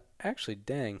 Actually,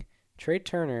 dang. Trey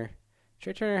Turner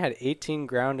had 18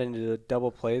 ground into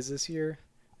double plays this year.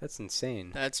 That's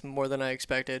insane. That's more than I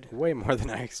expected. Way more than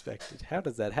I expected. How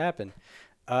does that happen?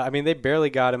 They barely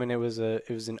got him, and it was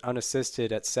an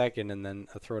unassisted at second, and then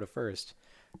a throw to first.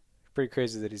 Pretty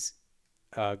crazy that he's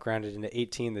grounded into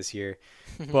 18 this year.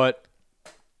 But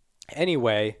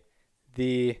anyway,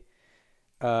 the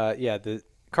the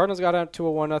Cardinals got out to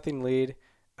a 1-0 lead.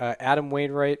 Adam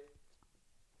Wainwright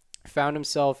found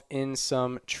himself in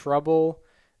some trouble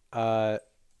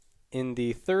in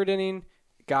the third inning.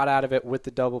 Got out of it with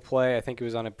the double play. I think it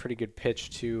was on a pretty good pitch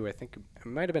too. I think it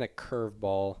might have been a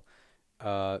curveball,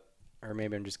 or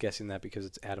maybe I'm just guessing that because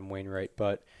it's Adam Wainwright.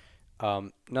 But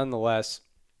nonetheless,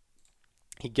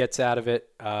 he gets out of it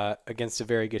against a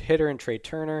very good hitter in Trey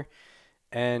Turner.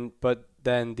 But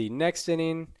then the next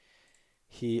inning,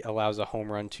 he allows a home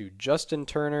run to Justin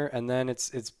Turner, and then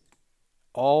it's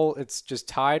just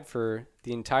tied for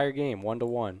the entire game,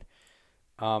 1-1.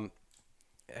 I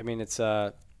mean, it's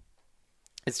tough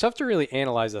to really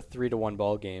analyze a 3-1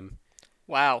 ball game.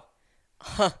 Wow.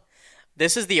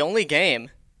 This is the only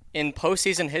game in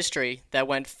postseason history that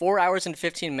went 4 hours and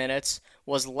 15 minutes,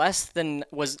 was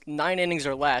 9 innings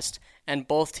or less, and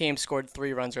both teams scored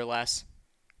 3 runs or less.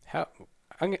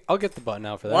 I'll get the button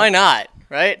out for that. Why not?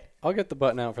 Right? I'll get the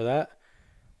button out for that.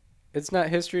 It's not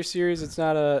history series. It's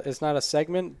not a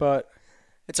segment, but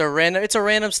it's a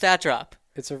random stat drop.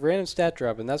 It's a random stat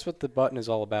drop, and that's what the button is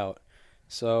all about.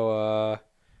 So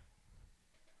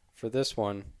for this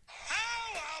one,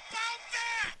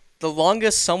 the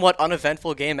longest, somewhat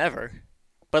uneventful game ever,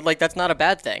 but like that's not a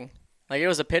bad thing. Like it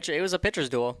was a pitcher's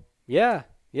duel. Yeah,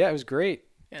 it was great.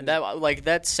 And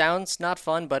that sounds not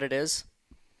fun, but it is.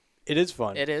 It is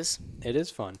fun. It is. It is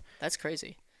fun. That's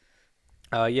crazy.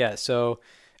 So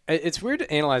it's weird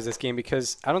to analyze this game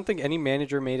because I don't think any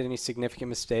manager made any significant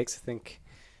mistakes. I think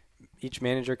each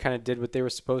manager kind of did what they were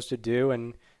supposed to do,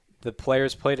 and the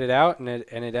players played it out, and it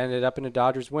ended up in a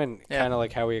Dodgers win, kind of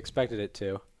like how we expected it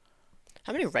to.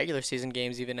 How many regular season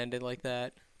games even ended like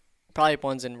that? Probably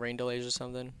ones in rain delays or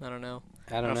something. I don't know.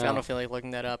 I don't feel like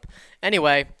looking that up.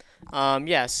 Anyway,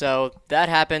 so that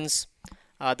happens.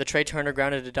 The Trey Turner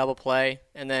grounded a double play,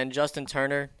 and then Justin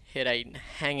Turner hit a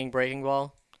hanging breaking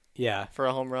ball. Yeah. For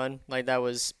a home run. Like that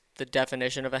was the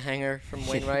definition of a hanger from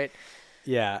Wainwright.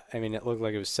 Yeah, I mean it looked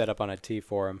like it was set up on a tee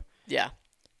for him. Yeah,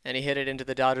 and he hit it into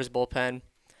the Dodgers bullpen.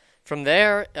 From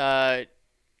there,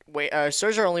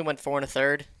 Scherzer only went 4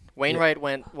 1/3. Wainwright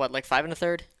went like 5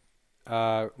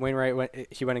 1/3. Wainwright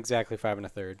went exactly 5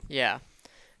 1/3. Yeah,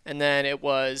 and then it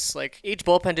was like each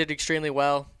bullpen did extremely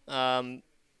well.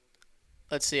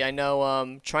 Let's see. I know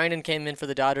Trinan came in for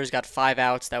the Dodgers, got 5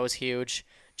 outs. That was huge.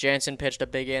 Jansen pitched a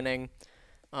big inning.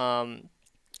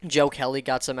 Joe Kelly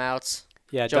got some outs.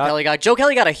 Yeah, Joe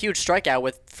Kelly got a huge strikeout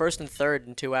with first and third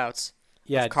and 2 outs.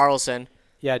 Yeah, Carlson.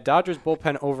 Yeah, Dodgers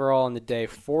bullpen overall in the day: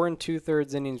 4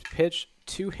 2/3 innings pitched,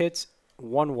 2 hits,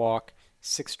 1 walk,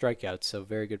 6 strikeouts. So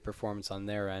very good performance on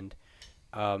their end,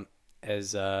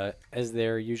 as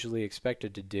they're usually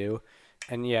expected to do.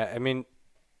 And yeah, I mean,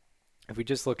 if we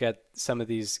just look at some of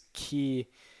these key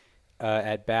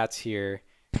at bats here,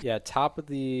 yeah, top of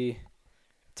the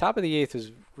 8th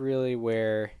was really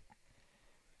where,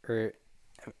 or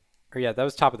yeah, that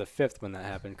was top of the 5th when that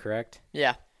happened, correct?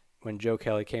 Yeah. When Joe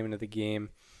Kelly came into the game.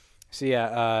 So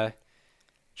yeah,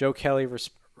 Joe Kelly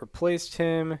replaced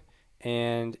him,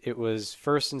 and it was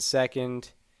first and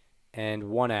second and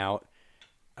 1 out.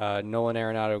 Nolan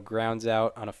Arenado grounds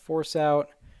out on a force out,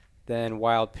 then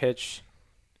wild pitch,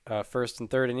 first and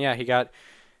third, and yeah, he got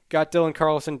Dylan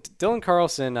Carlson. Dylan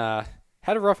Carlson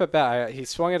had a rough at bat. He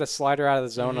swung at a slider out of the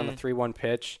zone on a 3-1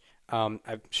 pitch. I'm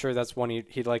sure that's one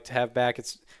he'd like to have back.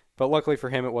 But luckily for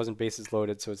him, it wasn't bases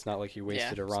loaded, so it's not like he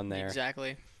wasted a run there.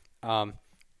 Exactly.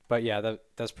 But yeah,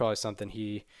 that's probably something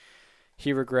he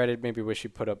regretted. Maybe wish he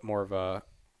put up more of a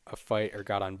fight or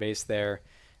got on base there.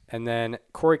 And then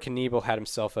Corey Knebel had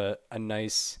himself a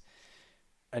nice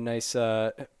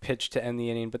pitch to end the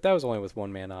inning, but that was only with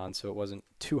 1 man on, so it wasn't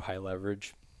too high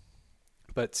leverage.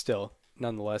 But still,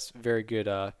 nonetheless, very good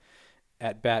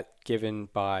at bat given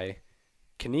by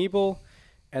Knebel.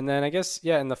 And then I guess,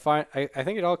 yeah, in the I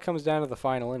think it all comes down to the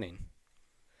final inning.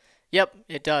 Yep,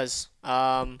 it does.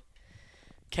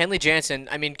 Kenley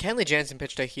Jansen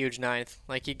pitched a huge 9th.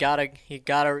 Like he got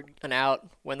an out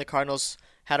when the Cardinals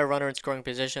had a runner in scoring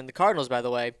position. The Cardinals, by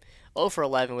the way, 0 for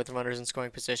 11 with runners in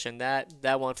scoring position. That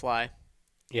won't fly.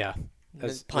 Yeah.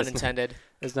 Pun intended.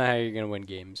 That's not how you're going to win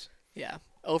games. Yeah.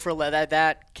 0 for 11,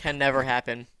 that can never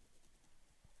happen.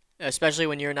 Especially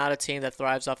when you're not a team that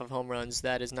thrives off of home runs.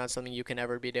 That is not something you can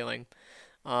ever be doing.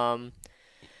 And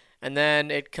then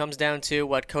it comes down to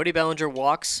Cody Bellinger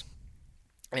walks.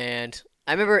 And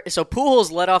I remember, so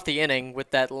Pujols led off the inning with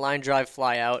that line drive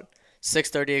fly out.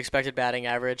 630 expected batting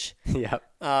average. Yep.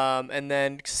 And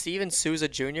then Steven Souza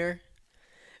Jr.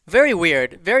 Very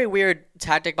weird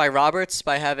tactic by Roberts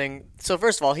by having. So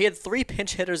first of all, he had 3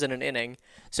 pinch hitters in an inning.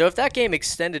 So if that game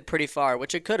extended pretty far,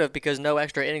 which it could have because no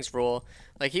extra innings rule,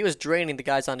 like he was draining the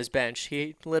guys on his bench.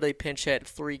 He literally pinch hit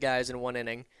 3 guys in 1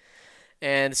 inning.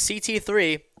 And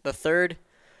CT3, the 3rd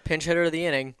pinch hitter of the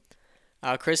inning,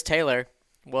 Chris Taylor,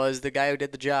 was the guy who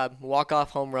did the job.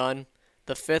 Walk-off home run,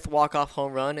 the 5th walk-off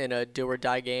home run in a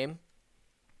do-or-die game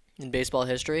in baseball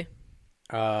history,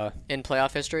 in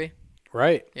playoff history.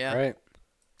 Right. Yeah. Right.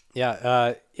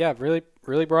 Yeah. Yeah.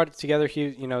 Really brought it together.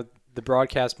 The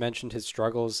broadcast mentioned his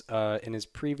struggles in his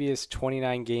previous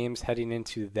 29 games heading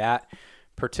into that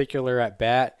particular at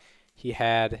bat. He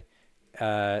had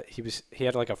like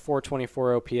a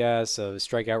 424 OPS, a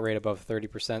strikeout rate above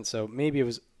 30%. So maybe it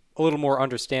was a little more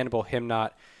understandable him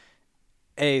not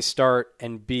A, start,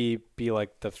 and B, be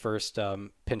like the first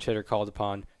pinch hitter called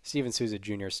upon. Steven Souza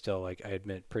Jr. is still, like, I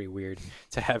admit, pretty weird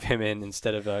to have him in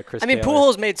instead of Chris Taylor.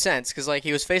 Pujols made sense because, like,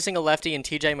 he was facing a lefty in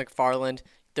TJ McFarland.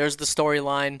 There's the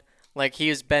storyline. Like, he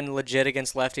has been legit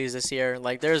against lefties this year.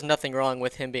 Like, there's nothing wrong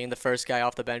with him being the first guy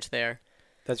off the bench there.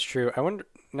 That's true. I'm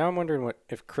wondering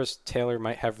if Chris Taylor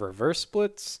might have reverse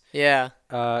splits. Yeah.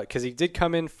 Because he did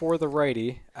come in for the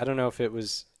righty. I don't know if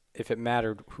it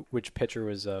mattered which pitcher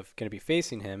was going to be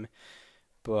facing him,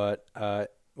 but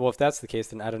well, if that's the case,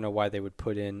 then I don't know why they would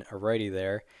put in a righty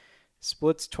there.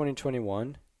 Splits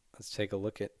 2021. Let's take a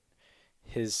look at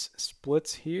his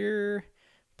splits here.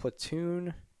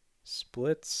 Platoon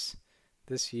splits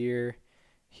this year.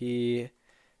 He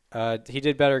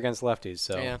did better against lefties,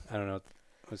 so yeah. I don't know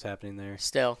what's happening there.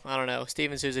 Still, I don't know.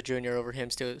 Steven Souza Jr. over him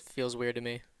still feels weird to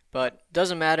me, but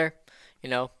doesn't matter.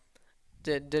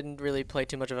 Didn't really play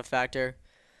too much of a factor.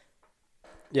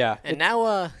 Yeah. And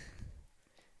now,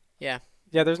 yeah.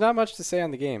 Yeah, there's not much to say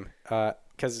on the game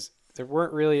because there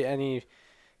weren't really any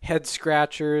head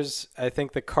scratchers. I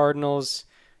think the Cardinals,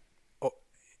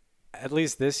 at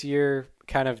least this year,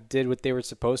 kind of did what they were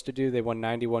supposed to do. They won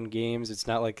 91 games. It's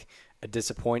not like a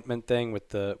disappointment thing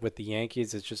with the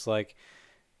Yankees. It's just like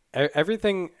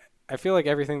everything. I feel like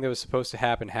everything that was supposed to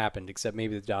happen happened, except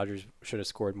maybe the Dodgers should have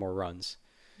scored more runs.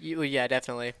 Yeah,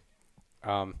 definitely.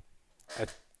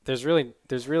 There's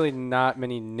really not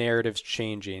many narratives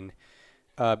changing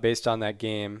based on that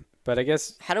game, but I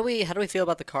guess how do we feel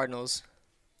about the Cardinals?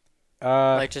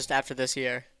 Like just after this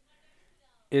year,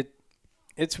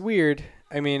 it's weird.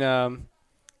 I mean,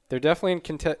 they're definitely in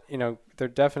contest. They're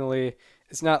definitely.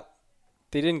 It's not.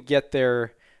 They didn't get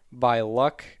there by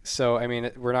luck, so I mean,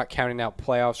 we're not counting out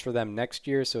playoffs for them next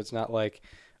year. So it's not like.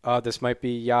 This might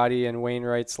be Yachty and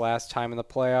Wainwright's last time in the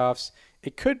playoffs.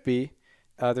 It could be.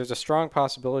 There's a strong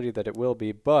possibility that it will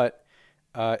be, but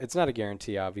it's not a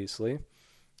guarantee, obviously.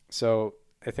 So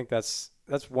I think that's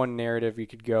one narrative you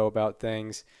could go about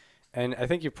things. And I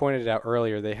think you pointed it out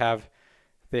earlier. They have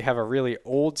a really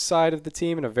old side of the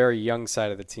team and a very young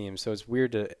side of the team. So it's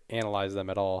weird to analyze them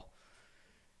at all.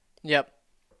 Yep.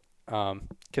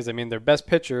 Because, I mean, their best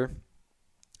pitcher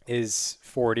is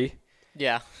 40.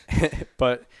 Yeah.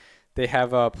 But they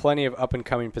have plenty of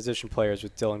up-and-coming position players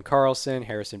with Dylan Carlson,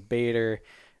 Harrison Bader,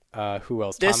 who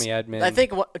else? Tommy Edman. I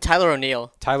think Tyler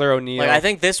O'Neill. Like, I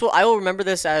think I will remember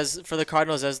this as for the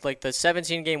Cardinals as like the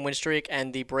 17-game win streak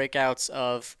and the breakouts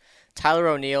of Tyler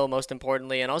O'Neill, most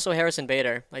importantly, and also Harrison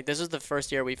Bader. Like, this is the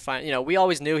first year we we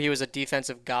always knew he was a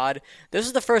defensive god. This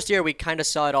is the first year we kind of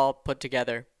saw it all put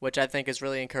together, which I think is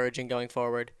really encouraging going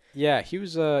forward. Yeah, he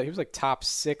was like top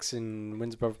 6 in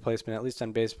wins above replacement, at least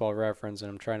on Baseball Reference, and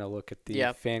I'm trying to look at the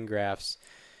Fangraphs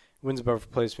wins above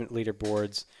replacement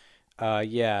leaderboards.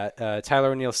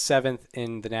 Tyler O'Neill 7th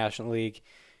in the National League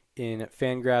in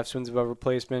Fangraphs wins above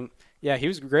replacement. Yeah, he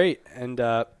was great, and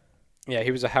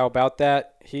he was a how about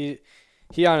that. He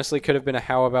honestly could have been a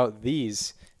how about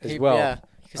these as well. Yeah,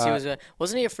 because he was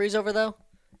wasn't he a freeze over though?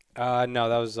 No,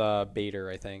 that was Bader,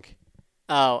 I think.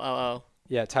 Oh.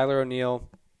 Yeah, Tyler O'Neill.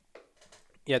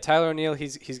 Yeah, Tyler O'Neill.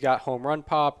 He's got home run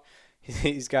pop.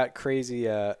 He's got crazy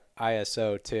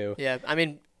ISO too. Yeah, I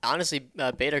mean honestly,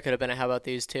 Bader could have been a how about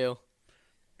these too.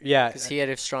 Yeah, because he had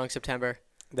a strong September.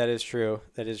 That is true.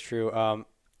 I'm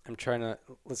trying to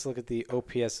let's look at the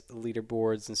OPS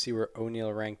leaderboards and see where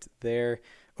O'Neill ranked there.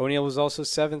 O'Neill was also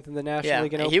 7th in the National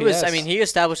League in OPS. He was. I mean, he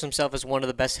established himself as one of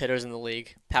the best hitters in the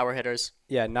league, power hitters.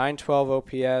 Yeah, 912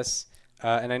 OPS,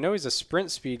 and I know he's a sprint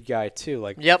speed guy too,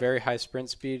 like very high sprint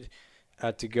speed.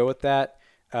 To go with that,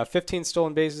 15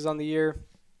 stolen bases on the year.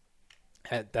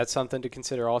 That's something to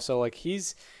consider. Also, like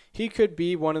he could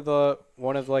be one of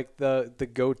the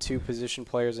go-to position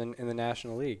players in the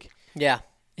National League. Yeah.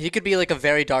 He could be like a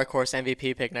very dark horse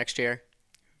MVP pick next year.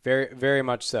 Very, very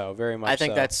much so. Very much so. I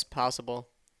think that's possible.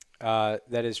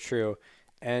 That is true.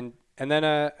 And And then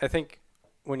I think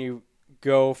when you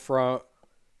go from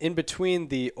in between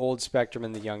the old spectrum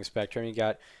and the young spectrum, you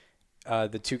got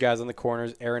the two guys on the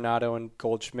corners, Arenado and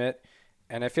Goldschmidt.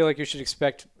 And I feel like you should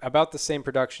expect about the same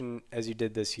production as you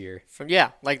did this year.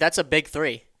 Like that's a big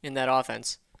three in that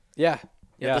offense. Yeah.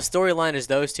 The storyline is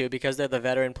those two because they're the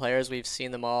veteran players. We've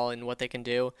seen them all and what they can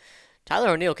do. Tyler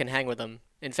O'Neill can hang with them.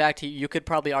 In fact, you could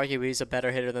probably argue he's a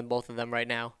better hitter than both of them right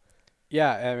now.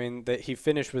 Yeah, I mean, he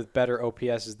finished with better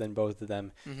OPSs than both of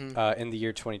them in the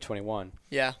year 2021.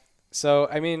 Yeah. So,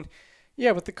 I mean,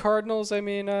 yeah, with the Cardinals, I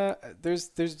mean, there's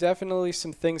definitely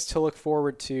some things to look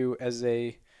forward to as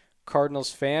a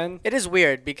Cardinals fan. It is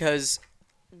weird because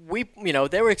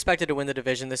they were expected to win the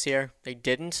division this year. They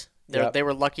didn't. They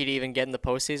were lucky to even get in the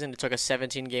postseason. It took a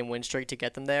 17-game win streak to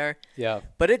get them there. Yeah.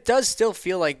 But it does still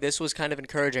feel like this was kind of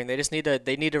encouraging. They just need to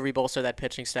rebolster that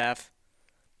pitching staff.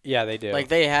 Yeah, they do. Like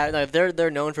they're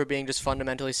known for being just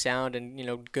fundamentally sound and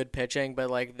good pitching,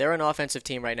 but like they're an offensive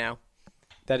team right now.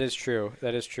 That is true.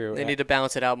 They need to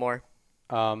balance it out more.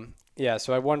 Yeah,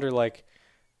 so I wonder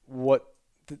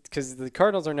because the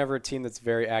Cardinals are never a team that's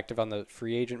very active on the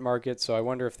free agent market, so I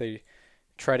wonder if they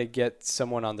try to get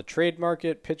someone on the trade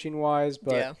market pitching wise,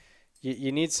 but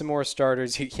you need some more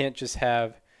starters. You can't just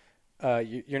have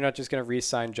you're not just going to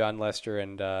re-sign John Lester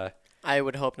and I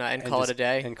would hope not and call it a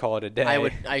day. And call it a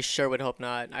day. I sure would hope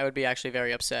not. I would be actually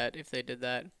very upset if they did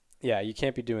that. Yeah, you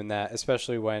can't be doing that,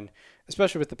 especially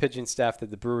with the pitching staff that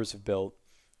the Brewers have built.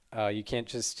 You can't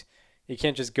just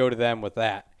go to them with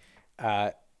that.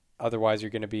 Otherwise, you're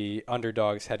going to be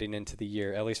underdogs heading into the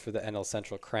year, at least for the NL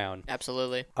Central crown.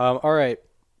 Absolutely. All right.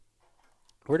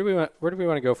 Where do we want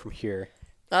to go from here?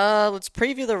 Let's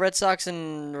preview the Red Sox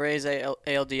and Rays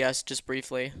ALDS just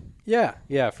briefly.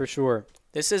 Yeah, for sure.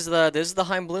 This is the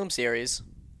Chaim Bloom series.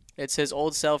 It's his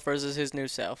old self versus his new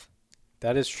self.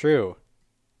 That is true.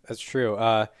 That's true.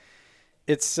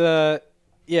 It's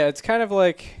kind of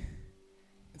like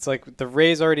the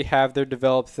Rays already have their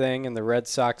developed thing, and the Red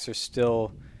Sox are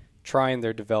still trying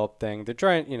their developed thing. They're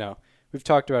trying, we've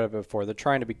talked about it before. They're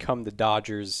trying to become the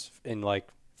Dodgers in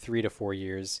 3 to 4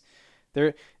 years.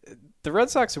 The Red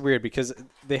Sox are weird because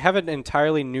they have an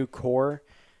entirely new core,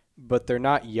 but they're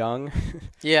not young.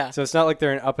 Yeah. So it's not like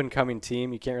they're an up-and-coming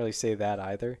team. You can't really say that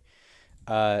either.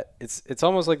 It's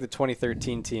almost like the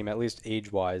 2013 team, at least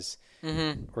age-wise,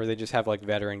 where they just have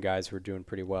veteran guys who are doing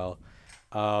pretty well.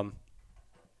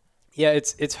 Yeah,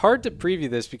 it's hard to preview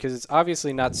this because it's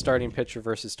obviously not starting pitcher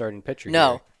versus starting pitcher.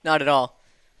 No, here. not at all.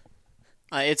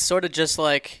 It's sort of just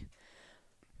like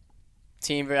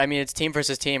team. I mean, it's team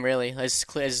versus team, really.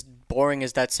 As boring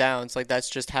as that sounds, that's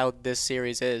just how this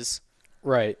series is.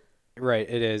 Right.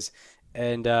 It is,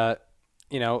 and bullpen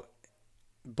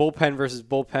versus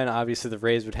bullpen. Obviously, the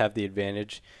Rays would have the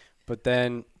advantage, but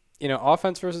then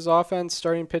offense versus offense,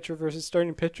 starting pitcher versus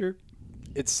starting pitcher,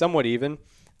 it's somewhat even.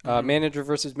 Manager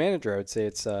versus manager, I would say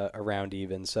it's around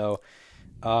even. So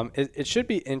it should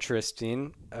be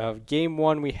interesting. Game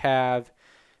one, we have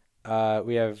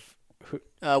Eduardo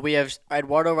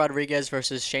Rodriguez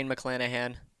versus Shane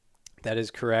McClanahan. That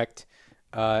is correct.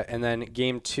 And then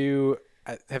game two,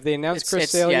 have they announced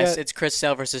Chris Sale yet? Yes, it's Chris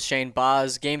Sale versus Shane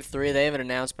Baz. Game three, they haven't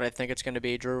announced, but I think it's going to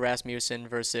be Drew Rasmussen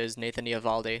versus Nathan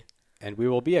Eovaldi. And we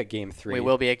will be at game three. We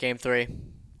will be at game three.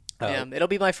 It'll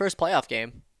be my first playoff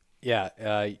game.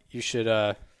 Yeah, you should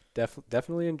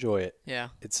definitely enjoy it. Yeah,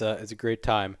 it's a great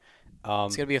time.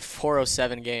 It's gonna be a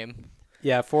 4:07 game.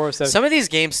 Yeah, 4:07. Some of these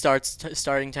games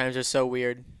starting times are so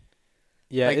weird.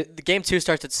 Yeah, the game 2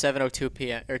 starts at 7:02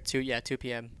 p.m. or 2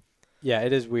 p.m. Yeah,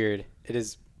 it is weird. It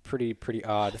is pretty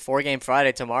odd. 4-game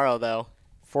Friday tomorrow though.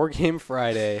 4-game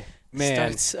Friday,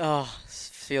 man.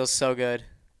 Feels so good.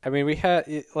 I mean, we had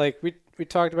we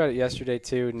talked about it yesterday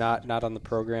too. Not on the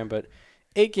program, but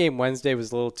 8-game Wednesday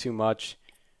was a little too much.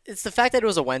 It's the fact that it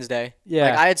was a Wednesday.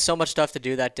 Yeah. I had so much stuff to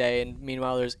do that day, and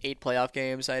meanwhile there's 8 playoff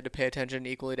games. I had to pay attention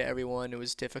equally to everyone. It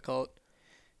was difficult.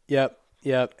 Yep.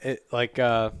 It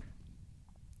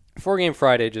 4-game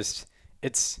Friday it's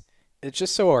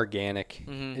just so organic.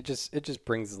 Mm-hmm. It just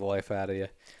brings the life out of you.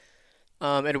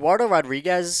 Eduardo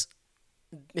Rodriguez,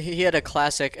 he had a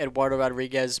classic Eduardo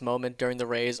Rodriguez moment during the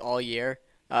Rays all year.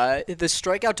 The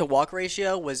strikeout to walk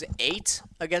ratio was 8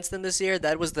 against them this year.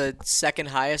 That was the second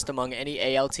highest among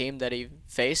any AL team that he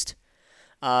faced.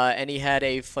 And he had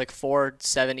a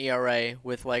 4.7 ERA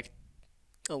with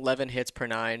 11 hits per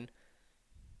 9.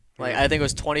 I think it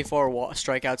was 24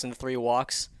 strikeouts and 3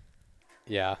 walks.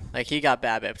 Yeah. He got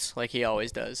BABIPs like he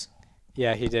always does.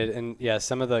 Yeah, he did. And yeah,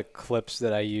 some of the clips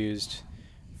that I used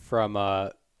from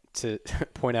to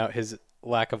point out his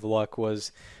lack of luck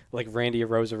was Randy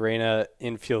Arozarena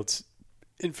infield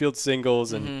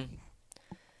singles and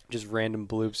just random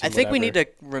bloops. I And think we whatever. need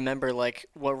to remember like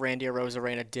what Randy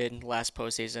Arozarena did last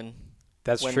postseason.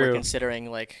 That's when true. we're considering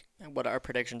like what our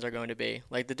predictions are going to be.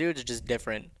 Like the dude's just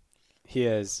different. He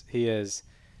is.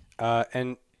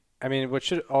 And I mean, what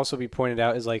should also be pointed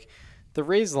out is like the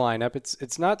Rays lineup.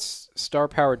 It's not star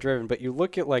power driven, but you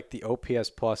look at like the OPS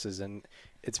pluses, and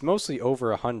it's mostly over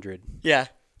 100. Yeah,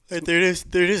 they're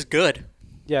just good.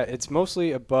 Yeah, it's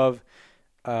mostly above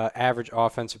average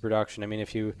offensive production. I mean,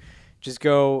 if you just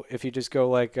go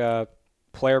like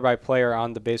player by player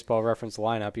on the Baseball Reference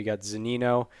lineup, you got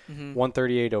Zunino,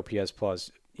 138 OPS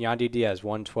plus, Yandy Diaz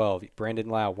 112, Brandon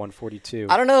Lau 142.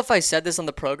 I don't know if I said this on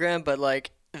the program, but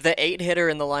like the 8-hitter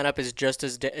in the lineup is just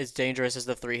as dangerous as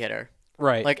the 3-hitter.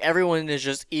 Right. Like everyone is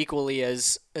just equally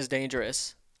as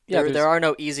dangerous. Yeah, there are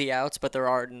no easy outs, but there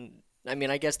are. I mean,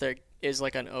 I guess there is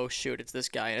like an oh shoot, it's this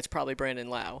guy, and it's probably Brandon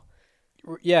Lau.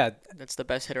 Yeah. That's the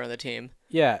best hitter on the team.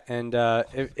 Yeah, and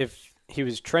if he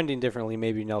was trending differently,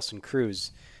 maybe Nelson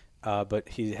Cruz, but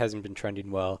he hasn't been trending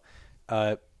well.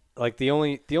 Like the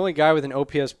only guy with an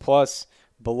OPS plus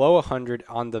below 100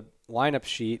 on the lineup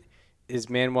sheet is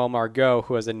Manuel Margot,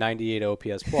 who has a 98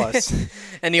 OPS plus.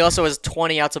 And he also has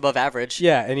 20 outs above average.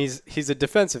 Yeah, and he's a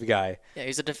defensive guy. Yeah,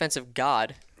 he's a defensive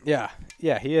god. Yeah,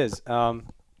 he is. So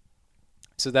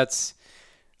that's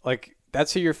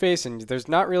who you're facing. There's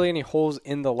not really any holes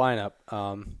in the lineup.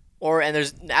 And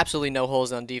there's absolutely no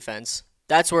holes on defense.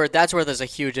 That's where there's a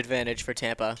huge advantage for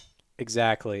Tampa.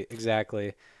 Exactly.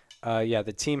 Yeah,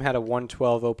 the team had a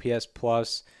 112 OPS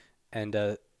plus, and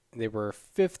they were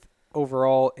 5th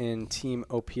overall in team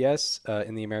OPS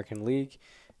in the American League.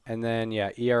 And then,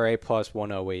 ERA plus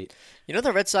 108. You know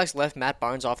the Red Sox left Matt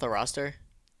Barnes off the roster?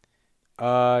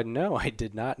 No, I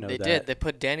did not know that. They did. They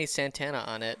put Danny Santana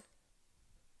on it.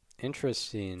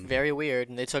 Interesting. Very weird.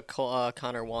 And they took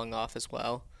Connor Wong off as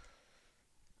well.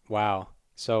 Wow.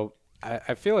 So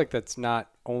I feel like that's not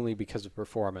only because of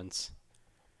performance.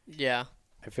 Yeah.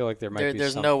 I feel like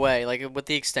there's no way. Like with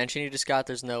the extension you just got,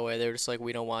 there's no way. They were just like,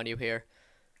 we don't want you here.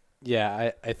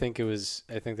 Yeah, I think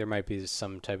there might be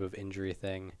some type of injury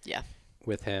thing. Yeah.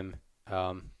 With him,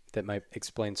 that might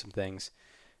explain some things.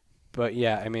 But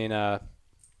yeah, I mean,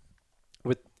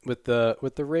 with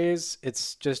the Rays,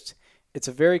 it's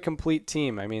a very complete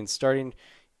team. I mean,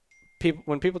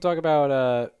 when people talk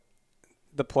about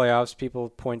the playoffs, people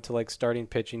point to like starting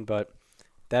pitching, but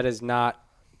that is not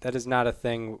a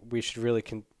thing we should really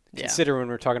consider when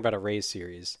we're talking about a Rays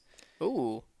series.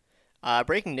 Ooh,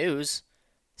 breaking news.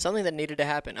 Something that needed to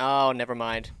happen. Oh, never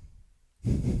mind.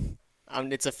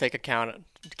 It's a fake account.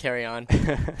 Carry on.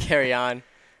 Carry on.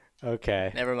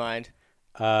 Okay. Never mind.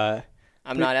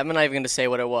 I'm not even going to say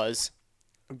what it was.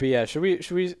 But yeah, should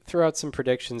we throw out some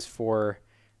predictions for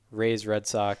Rays Red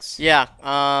Sox? Yeah.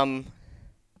 I've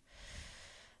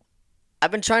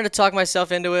been trying to talk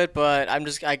myself into it, but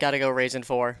I got to go Rays in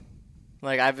 4.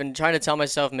 Like I've been trying to tell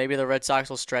myself maybe the Red Sox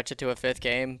will stretch it to a 5th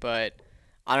game, but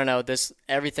I don't know.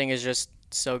 Everything is just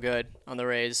so good on the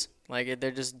Rays. Like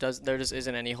there just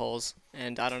isn't any holes,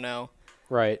 and I don't know.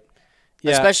 Right.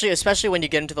 Yeah. Especially when you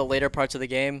get into the later parts of the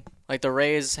game. Like the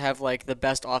Rays have like the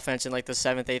best offense in like the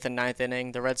 7th, 8th, and 9th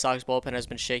inning. The Red Sox bullpen has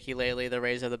been shaky lately. The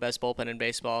Rays have the best bullpen in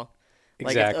baseball.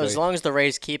 Exactly. As long as the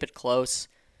Rays keep it close,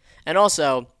 and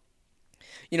also,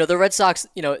 the Red Sox,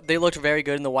 they looked very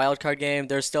good in the wild card game.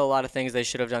 There's still a lot of things they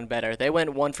should have done better. They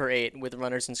went 1 for 8 with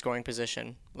runners in scoring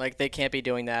position. Like they can't be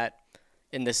doing that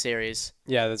in this series.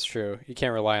 Yeah, that's true. You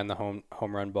can't rely on the home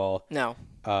run ball. No.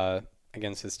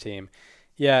 Against this team.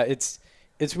 Yeah, it's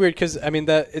weird because I mean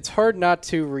it's hard not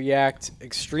to react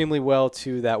extremely well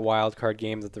to that wild card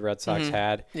game that the Red Sox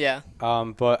had. Yeah.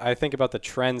 But I think about the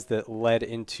trends that led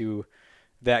into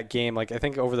that game. Like I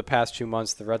think over the past 2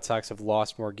 months, the Red Sox have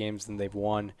lost more games than they've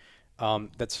won.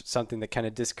 That's something that kind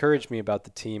of discouraged me about the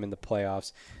team in the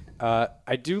playoffs.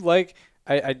 I do like.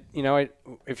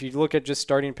 If you look at just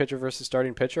starting pitcher versus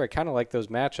starting pitcher, I kind of like those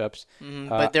matchups.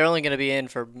 But they're only going to be in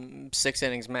for 6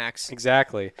 innings max.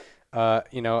 Exactly.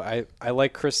 I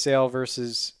like Chris Sale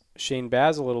versus Shane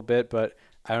Baz a little bit, but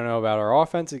I don't know about our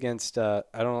offense against. I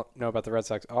don't know about the Red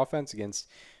Sox offense against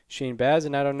Shane Baz,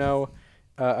 and I don't know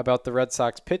about the Red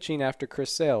Sox pitching after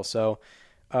Chris Sale. So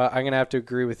I'm going to have to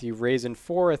agree with you. Rays in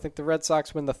 4. I think the Red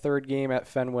Sox win the 3rd game at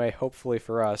Fenway, hopefully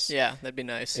for us. Yeah, that'd be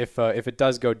nice. If it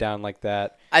does go down like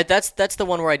that. That's the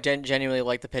one where I genuinely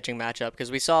like the pitching matchup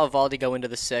because we saw Evaldi go into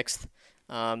the 6th.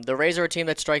 The Rays are a team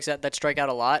that strike out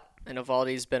a lot, and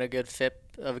Evaldi's been a good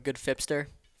fipster,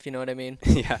 if you know what I mean.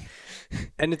 Yeah.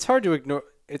 And it's hard to ignore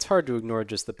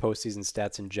just the postseason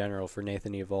stats in general for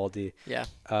Nathan Eovaldi. Yeah.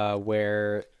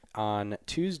 Where on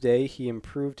Tuesday he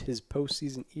improved his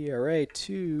postseason ERA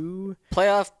to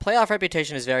playoff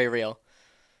reputation is very real.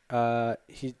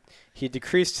 he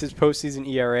decreased his postseason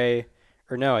ERA,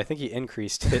 or no, I think he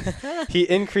increased it. He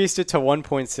increased it to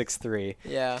 1.63.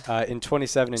 Yeah. In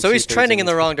 27. So he's trending in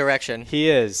the wrong direction. He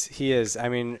is. I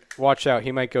mean, watch out.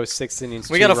 He might go 6 innings.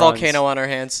 We got a volcano on our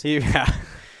hands.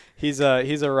 He's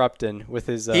erupting with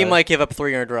his. He might give up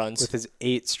 3 earned runs with his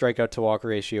 8 strikeout to walk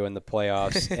ratio in the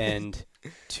playoffs and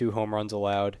 2 home runs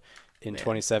allowed in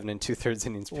 27 and 2/3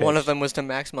 innings pitched. One of them was to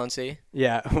Max Muncy.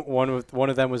 Yeah, one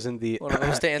of them was in the One of them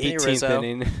was to Anthony 18th Rizzo.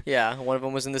 inning. Yeah, one of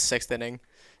them was in the 6th inning.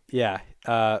 Yeah,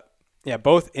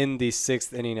 both in the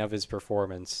 6th inning of his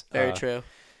performance. Very true.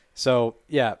 So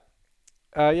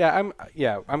I'm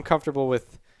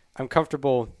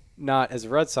comfortable not as a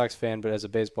Red Sox fan, but as a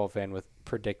baseball fan with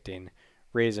predicting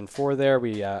Rays in 4 there.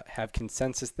 We have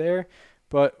consensus there,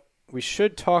 but we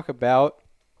should talk about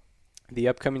the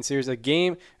upcoming series,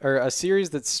 a series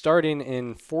that's starting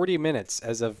in 40 minutes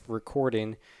as of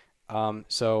recording.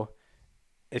 So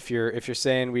if you're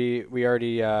saying we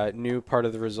already knew part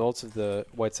of the results of the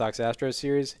White Sox Astros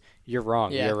series, you're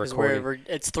wrong. Yeah, we're because recording.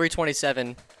 it's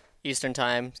 3:27 Eastern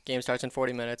time. Game starts in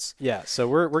 40 minutes. Yeah, so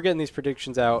we're getting these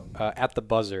predictions out at the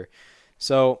buzzer.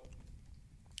 So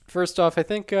first off, I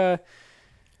think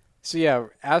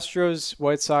Astros,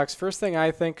 White Sox. First thing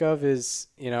I think of is,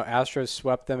 Astros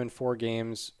swept them in 4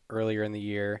 games earlier in the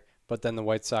year, but then the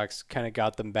White Sox kind of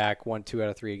got them back 1-2 out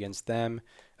of 3 against them.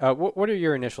 What are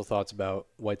your initial thoughts about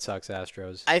White Sox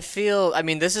Astros?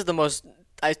 This is the most,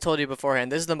 I told you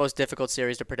beforehand, this is the most difficult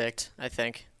series to predict, I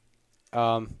think.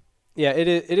 Yeah, it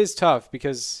is tough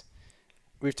because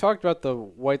we've talked about the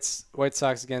White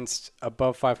Sox against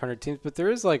above 500 teams, but there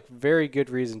is very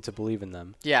good reason to believe in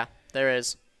them. Yeah, there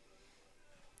is.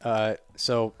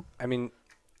 So, I mean,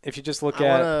 if you just look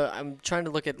I'm trying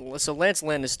to look at. So Lance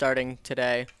Lynn is starting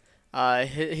today.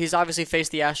 He's obviously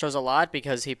faced the Astros a lot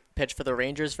because he pitched for the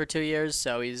Rangers for 2 years,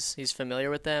 so he's familiar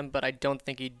with them. But I don't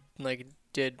think he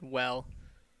did well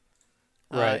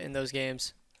in those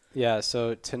games. Yeah.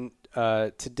 So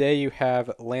today you have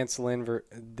Lance Lynn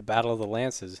the Battle of the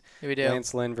Lances. Here we do.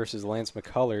 Lance Lynn versus Lance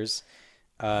McCullers.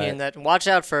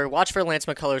 Watch for Lance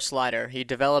McCullers' slider. He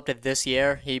developed it this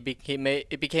year. It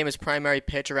became his primary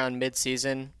pitch around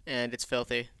mid-season, and it's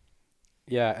filthy.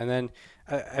 Yeah, and then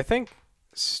I think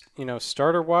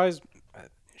starter-wise,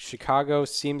 Chicago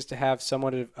seems to have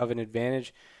somewhat of an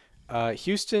advantage.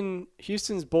 Houston's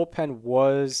bullpen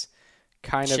was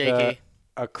kind shaky. of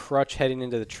a crutch heading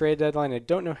into the trade deadline. I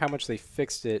don't know how much they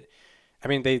fixed it. I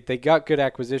mean, they got good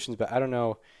acquisitions, but I don't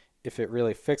know if it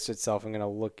really fixed itself. I'm going to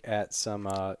look at some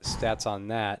stats on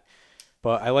that.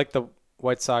 But I like the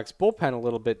White Sox bullpen a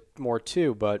little bit more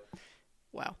too. But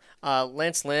wow.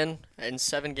 Lance Lynn in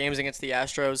 7 games against the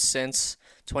Astros since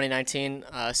 2019,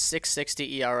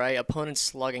 6.60 ERA, opponent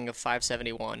slugging of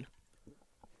 5.71.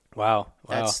 Wow.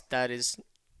 That is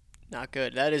not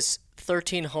good. That is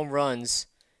 13 home runs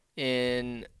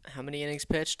in how many innings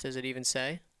pitched? Does it even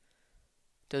say?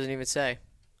 Doesn't even say.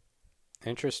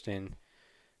 Interesting.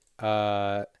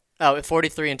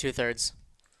 43 and 2/3.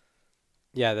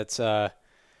 Yeah, that's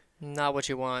not what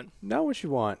you want. Not what you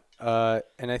want.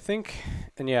 And I think,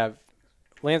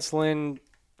 Lance Lynn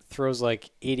throws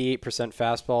 88%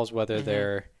 fastballs, whether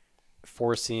they're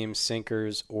 4-seam,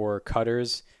 sinkers, or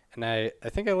cutters. And I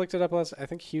think I looked it up last. I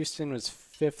think Houston was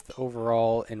 5th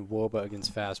overall in WOBA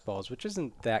against fastballs, which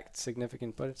isn't that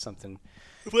significant, but it's something.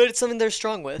 But it's something they're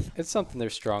strong with. It's something they're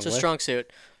strong with. It's a strong suit.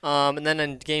 And then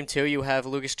in Game 2, you have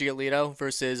Lucas Giolito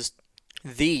versus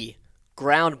the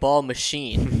ground ball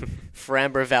machine,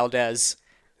 Framber Valdez.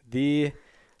 The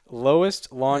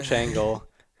lowest launch angle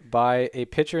by a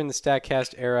pitcher in the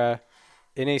StatCast era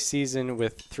in a season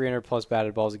with 300-plus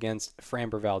batted balls against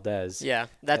Framber Valdez. Yeah,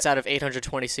 that's out of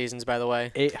 820 seasons, by the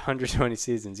way. 820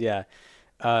 seasons, yeah.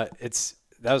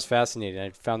 That was fascinating. I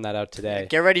found that out today.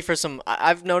 Get ready for some.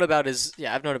 I've known about his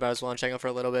launch angle for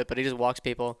a little bit, but he just walks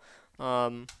people.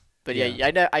 But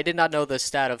I did not know the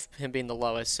stat of him being the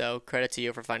lowest. So credit to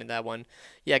you for finding that one.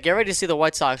 Yeah, get ready to see the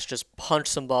White Sox just punch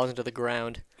some balls into the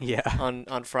ground. Yeah.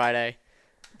 On Friday.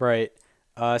 Right.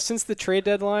 Since the trade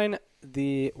deadline,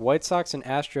 the White Sox and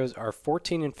Astros are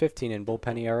 14 and 15 in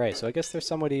bullpen ERA. So I guess they're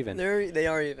somewhat even. They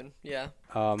are even. Yeah.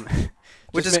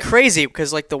 Which Just is crazy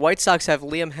because the White Sox have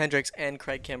Liam Hendricks and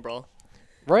Craig Kimbrell.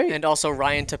 Right. And also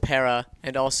Ryan Tepera,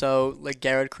 and also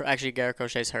Garrett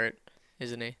Crochet's hurt,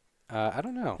 isn't he? I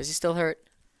don't know. Is he still hurt?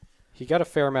 He got a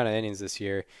fair amount of innings this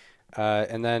year.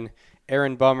 And then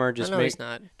Aaron Bummer he's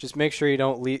not. Just make sure you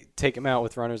don't take him out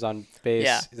with runners on base.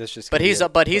 Yeah. That's just he's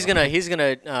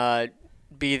gonna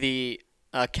be the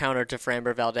counter to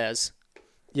Framber Valdez.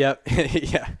 Yep.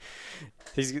 Yeah.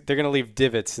 They're gonna leave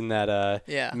divots in that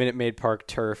Minute Maid Park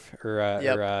turf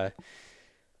or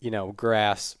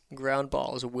grass. Ground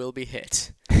balls will be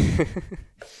hit.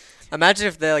 Imagine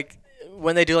if they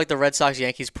when they do the Red Sox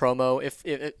Yankees promo, if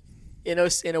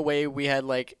in a way we had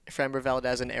Framber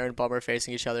Valdez and Aaron Bummer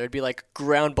facing each other, it'd be like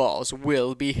ground balls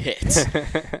will be hit.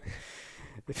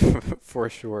 For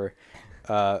sure.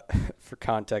 For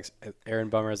context, Aaron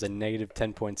Bummer has a negative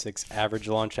 10.6 average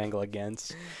launch angle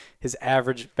against. His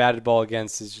average batted ball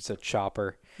against is just a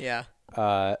chopper. Yeah.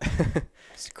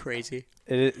 It's crazy.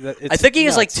 It's I think he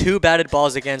has nuts. 2 batted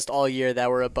balls against all year that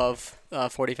were above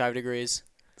 45 degrees.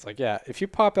 It's if you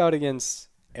pop out against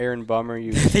Aaron Bummer,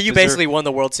 you basically won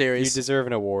the World You Series. deserve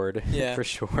an award. Yeah. For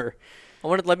sure.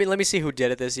 Let me see who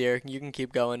did it this year. You can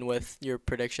keep going with your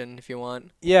prediction if you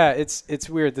want. Yeah, it's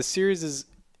weird. The series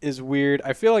is weird.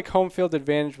 I feel like home field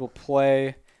advantage will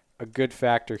play a good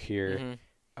factor here.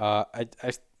 Mm-hmm.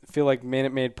 I feel like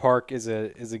Minute Maid Park is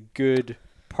a good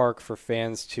park for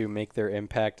fans to make their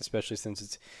impact, especially since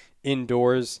it's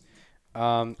indoors.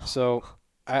 So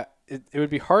it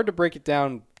would be hard to break it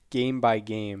down game by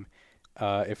game,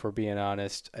 if we're being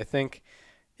honest. I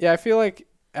feel like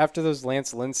after those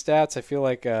Lance Lynn stats, I feel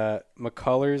like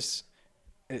McCullers.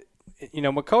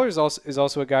 McCullers is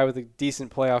also a guy with a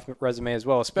decent playoff resume as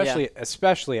well,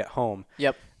 especially at home.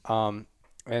 Yep. I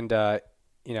know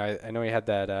he had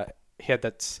that.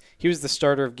 He was the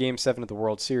starter of Game 7 of the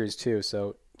World Series too,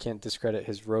 so can't discredit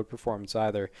his road performance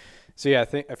either. So yeah,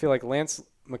 I feel like Lance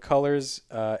McCullers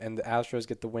and the Astros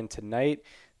get the win tonight.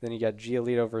 Then you got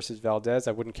Giolito versus Valdez.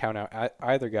 I wouldn't count out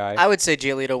either guy. I would say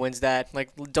Giolito wins that.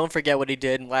 Don't forget what he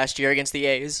did last year against the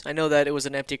A's. I know that it was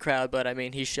an empty crowd, but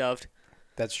he shoved.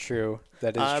 That's true.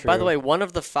 That is true. By the way, one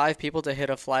of the 5 people to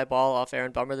hit a fly ball off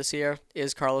Aaron Bummer this year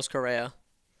is Carlos Correa.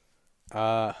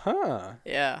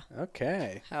 Yeah.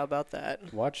 Okay. How about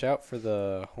that? Watch out for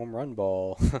the home run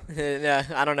ball. Yeah,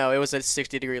 I don't know. It was a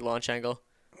 60-degree launch angle.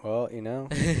 Well, I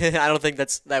don't think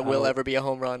that will ever be a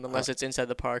home run unless it's inside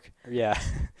the park. Yeah.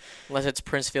 Unless it's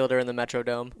Prince Fielder in the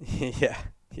Metrodome.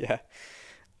 Yeah.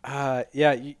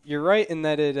 You're right in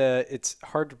that it's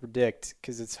hard to predict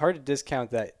because it's hard to discount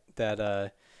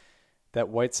that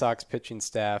White Sox pitching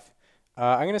staff.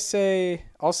 I'll say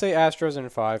Astros in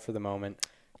 5 for the moment.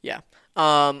 Yeah.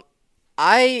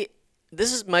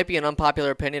 This might be an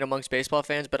unpopular opinion amongst baseball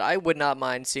fans, but I would not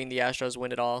mind seeing the Astros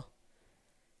win it all.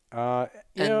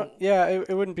 It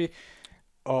wouldn't be.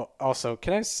 Oh, also,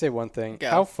 can I say one thing? Go.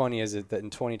 How funny is it that in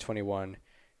 2021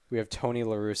 we have Tony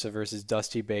La Russa versus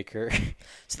Dusty Baker?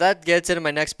 So that gets into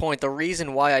my next point. The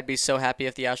reason why I'd be so happy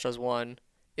if the Astros won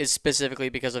is specifically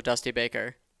because of Dusty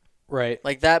Baker. Right.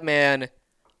 That man,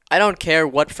 I don't care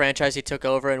what franchise he took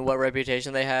over and what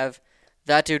reputation they have.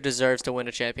 That dude deserves to win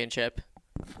a championship.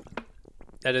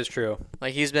 That is true.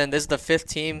 This is the 5th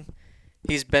team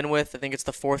he's been with. I think it's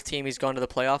the 4th team he's gone to the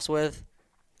playoffs with.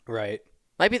 Right.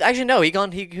 Might be actually no. He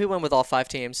went with all 5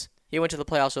 teams. He went to the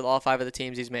playoffs with all 5 of the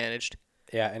teams he's managed.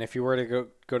 Yeah, and if you were to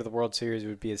go to the World Series, it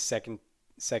would be his second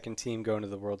team going to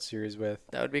the World Series with.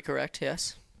 That would be correct.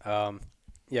 Yes. Yeah,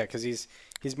 because he's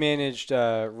managed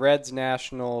Reds,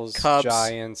 Nationals, Cubs.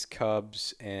 Giants,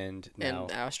 Cubs, and now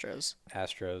Astros.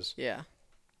 Astros. Yeah.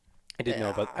 I didn't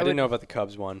know about the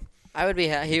Cubs one. I would be.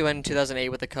 He went in 2008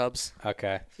 with the Cubs.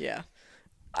 Okay. Yeah.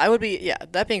 I would be. Yeah.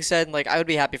 That being said, I would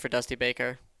be happy for Dusty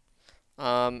Baker.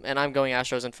 And I'm going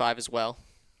Astros in 5 as well.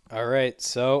 All right.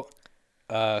 So,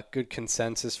 good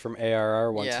consensus from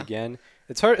ARR once Yeah. again.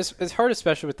 It's hard. It's hard,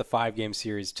 especially with the 5-game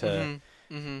series, to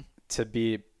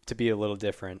be a little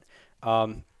different.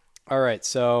 All right.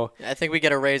 So. I think we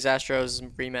get a Rays Astros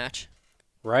rematch.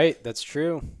 Right. That's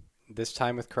true. This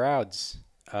time with crowds.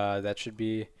 That should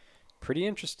be pretty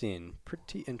interesting.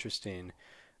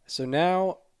 So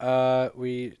now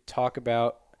we talk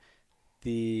about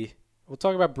we'll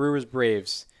talk about Brewers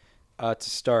Braves to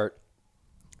start.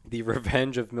 The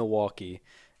revenge of Milwaukee.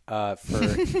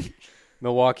 For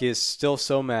Milwaukee is still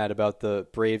so mad about the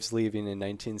Braves leaving in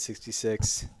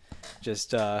 1966.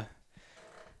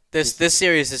 This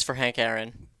series is for Hank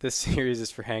Aaron. This series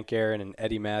is for Hank Aaron and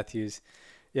Eddie Matthews.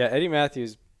 Yeah, Eddie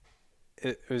Matthews.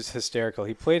 It was hysterical.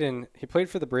 He played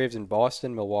for the Braves in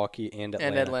Boston, Milwaukee, and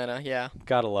Atlanta. Yeah.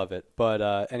 Gotta love it.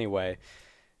 But anyway,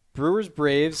 Brewers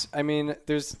Braves. I mean,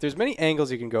 there's many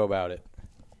angles you can go about it.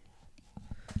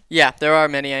 Yeah, there are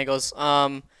many angles.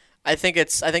 I think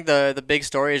the big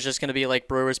story is just going to be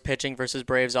Brewers pitching versus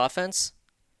Braves offense.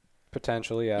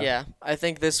 Potentially, yeah. Yeah, I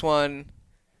think this one.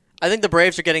 I think the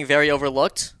Braves are getting very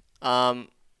overlooked.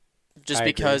 Just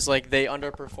because they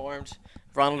underperformed.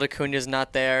 Ronald Acuna's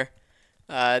not there.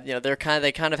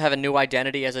 They kind of have a new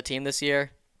identity as a team this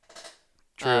year.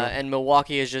 True. And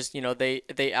Milwaukee is just, they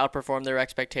outperform their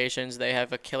expectations. They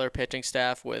have a killer pitching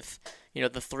staff with,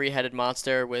 the three-headed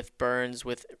monster with Burns,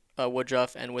 with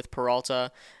Woodruff, and with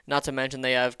Peralta. Not to mention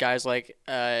they have guys like,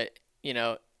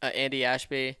 Andy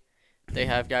Ashby. They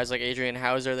have guys like Adrian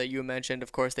Hauser that you mentioned.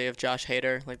 Of course, they have Josh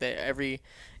Hader. Like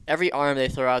every arm they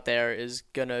throw out there is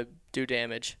gonna do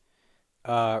damage.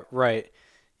 Right.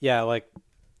 Yeah, like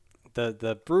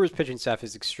the Brewers pitching staff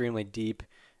is extremely deep.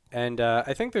 And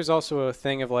I think there's also a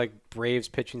thing of like Braves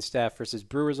pitching staff versus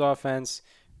Brewers offense.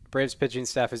 Braves pitching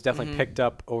staff has definitely picked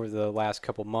up over the last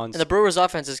couple months. And the Brewers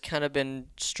offense has kind of been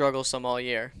strugglesome all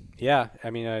year. Yeah, I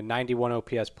mean a 91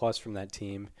 OPS plus from that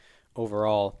team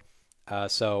overall.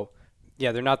 So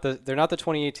yeah, they're not the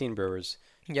 2018 Brewers.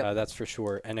 Yep. That's for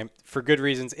sure, and for good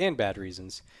reasons and bad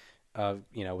reasons.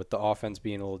 With the offense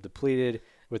being a little depleted.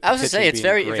 I was to say it's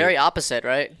very opposite,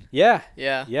 right? Yeah.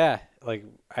 Yeah. Yeah. Like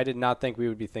I did not think we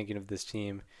would be thinking of this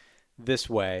team this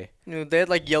way. They had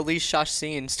like Yoli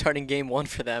Shashin starting game 1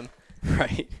 for them.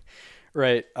 Right.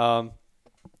 Right.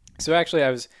 So actually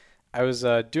I was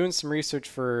doing some research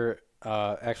for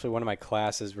actually one of my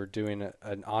classes. We're doing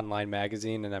an online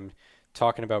magazine, and I'm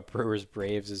talking about Brewers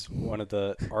Braves is one of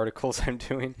the articles I'm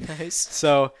doing. Nice.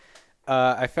 So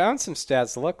I found some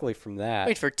stats, luckily, from that.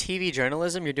 Wait, for TV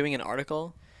journalism, you're doing an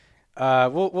article?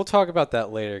 We'll talk about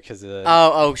that later because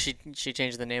she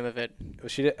changed the name of it.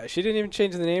 she didn't even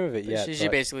change the name of it yet. She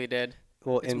basically did.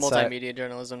 It's multimedia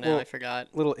journalism now. I forgot.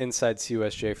 Little inside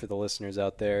CUSJ for the listeners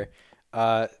out there,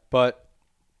 but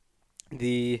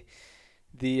the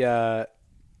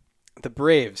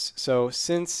Braves. So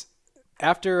since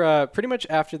pretty much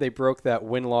after they broke that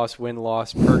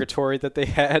win-loss purgatory that they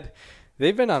had,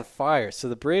 they've been on fire. So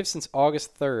the Braves since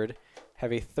August 3rd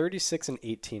have a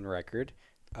 36-18 record.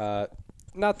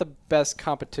 Not the best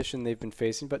competition they've been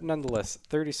facing, but nonetheless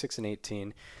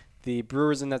 36-18. The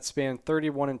Brewers in that span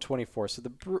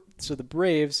 31-24. So the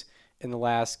Braves in the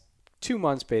last 2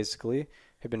 months basically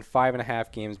have been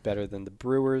 5.5 games better than the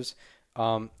Brewers.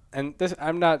 And this,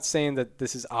 I'm not saying that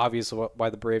this is obvious why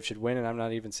the Braves should win, and I'm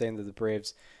not even saying that the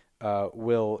Braves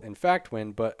will in fact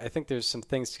win. But I think there's some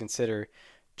things to consider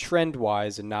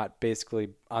trend-wise, and not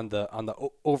basically on the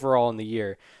overall in the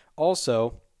year.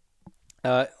 Also,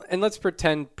 and let's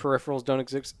pretend peripherals don't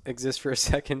exist for a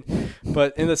second.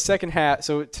 But in the second half,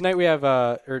 so tonight we have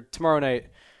or tomorrow night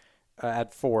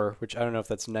at 4, which I don't know if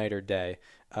that's night or day.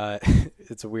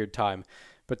 It's a weird time.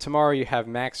 But tomorrow you have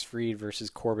Max Fried versus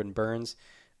Corbin Burns.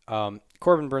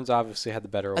 Corbin Burns obviously had the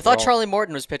better overall. I thought Charlie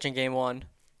Morton was pitching game 1.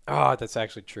 Oh, that's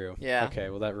actually true. Yeah. Okay,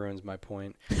 well that ruins my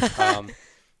point.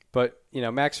 But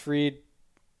Max Fried,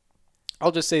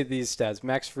 I'll just say these stats.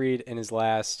 Max Fried in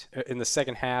the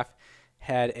second half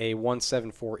had a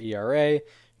 1.74 ERA.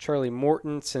 Charlie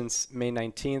Morton since May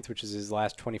 19th, which is his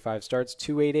last 25 starts,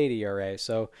 2.88 ERA.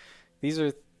 So these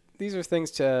are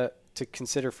things to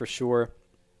consider for sure.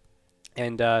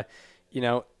 And they're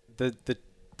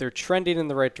trending in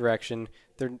the right direction.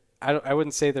 I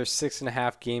wouldn't say they're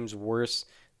 6.5 games worse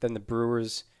than the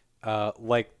Brewers,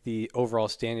 like the overall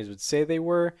standings would say they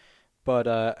were. But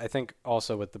I think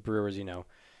also with the Brewers,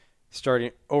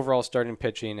 starting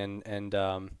pitching and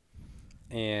home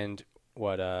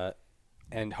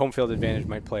field advantage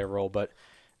might play a role. But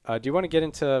do you want to get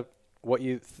into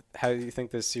how you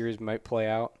think this series might play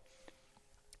out?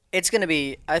 It's going to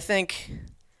be, I think.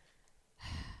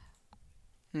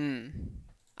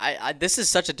 This is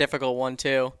such a difficult one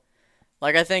too.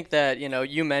 Like I think that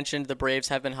you mentioned the Braves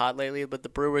have been hot lately, but the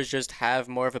Brewers just have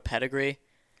more of a pedigree.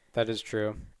 That is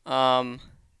true. I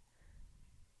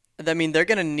mean, they're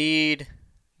gonna need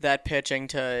that pitching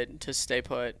to stay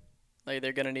put. Like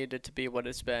they're gonna need it to be what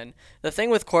it's been. The thing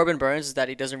with Corbin Burns is that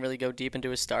he doesn't really go deep into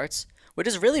his starts, which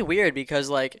is really weird because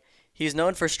like he's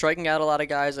known for striking out a lot of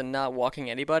guys and not walking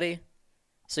anybody.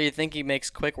 So you think he makes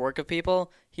quick work of people.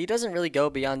 He doesn't really go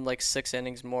beyond like 6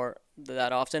 innings more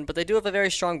that often, but they do have a very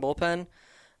strong bullpen.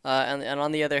 And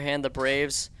on the other hand, the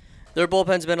Braves, their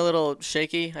bullpen's been a little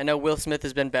shaky. I know Will Smith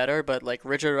has been better, but like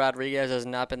Richard Rodriguez has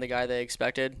not been the guy they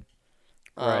expected.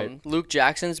 Right. Luke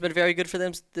Jackson's been very good for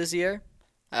them this year.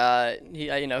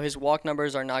 His walk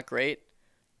numbers are not great,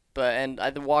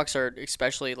 but the walks are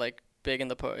especially like big in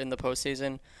the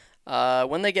postseason.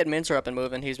 When they get Minter up and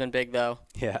moving, he's been big though.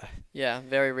 Yeah. Yeah,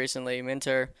 very recently.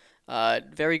 Minter,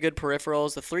 very good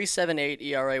peripherals. The 3.78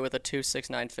 ERA with a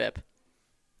 2.69 FIP.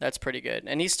 That's pretty good.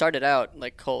 And he started out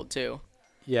like cold too.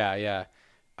 Yeah.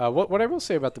 What I will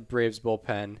say about the Braves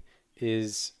bullpen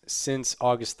is since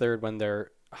August 3rd when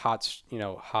their hot,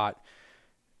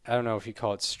 I don't know if you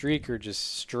call it streak or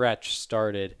just stretch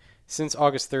started. Since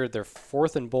August 3rd, they're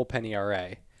 4th in bullpen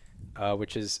ERA,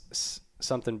 which is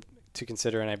something to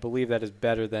consider, and I believe that is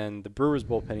better than the Brewers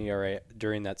bullpen ERA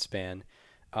during that span.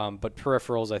 But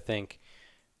peripherals, I think,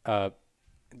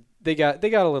 they got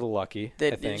a little lucky.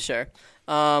 I think. Sure.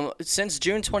 Since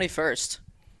June 21st,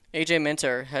 AJ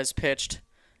Minter has pitched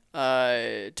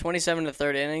 27 to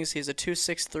third innings. He's a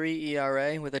 2.63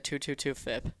 ERA with a 2.22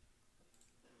 FIP.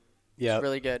 Yeah. It's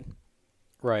really good.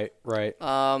 Right.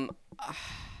 Are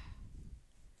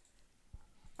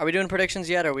we doing predictions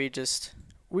yet, or are we just...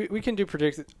 We can do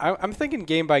predictions. I'm thinking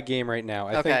game by game right now.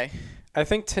 Okay. I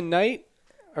think tonight,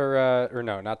 or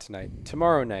no, not tonight.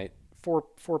 Tomorrow night, 4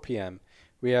 p.m.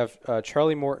 We have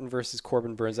Charlie Morton versus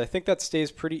Corbin Burns. I think that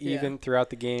stays pretty even throughout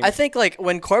the game. I think like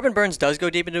when Corbin Burns does go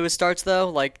deep into his starts, though,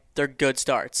 like they're good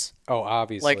starts. Oh,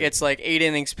 obviously. Like it's like 8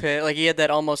 innings pitch. Like he had that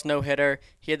almost no hitter.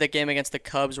 He had that game against the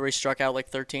Cubs where he struck out like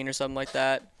 13 or something like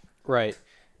that. Right.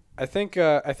 I think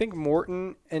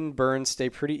Morton and Burns stay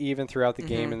pretty even throughout the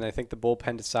game, and I think the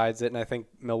bullpen decides it. And I think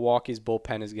Milwaukee's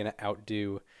bullpen is going to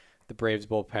outdo the Braves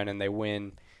bullpen, and they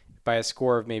win by a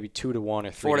score of maybe 2-1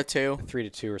 or 4-2,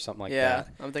 3-2 or something like that.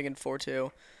 Yeah, I'm thinking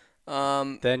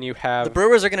 4-2. Then you have the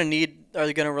Brewers are going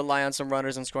to rely on some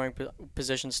runners and scoring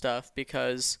position stuff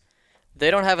because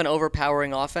they don't have an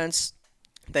overpowering offense.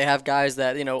 They have guys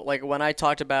that, like when I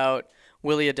talked about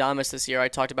Willy Adames this year, I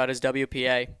talked about his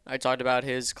WPA. I talked about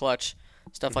his clutch,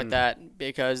 stuff like that,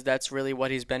 because that's really what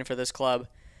he's been for this club.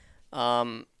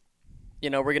 We're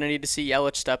going to need to see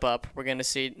Yelich step up. We're going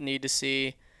to need to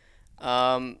see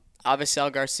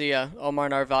Avisail Garcia, Omar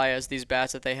Narvaez, these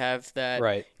bats that they have that,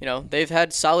 right. They've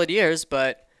had solid years,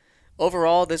 but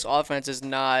overall this offense is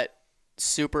not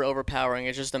super overpowering.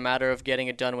 It's just a matter of getting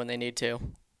it done when they need to.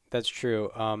 That's true.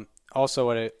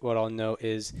 Also, what I'll note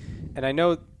is, and I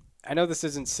know this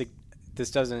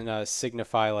doesn't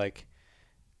signify like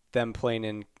them playing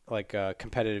in like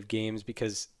competitive games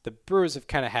because the Brewers have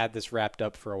kind of had this wrapped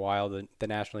up for a while, the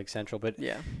National League Central. But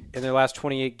in their last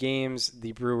 28 games,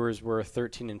 the Brewers were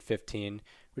 13-15,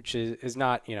 which is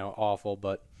not awful,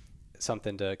 but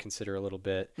something to consider a little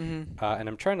bit. And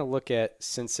I'm trying to look at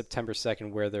since September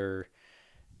 2nd where their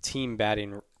team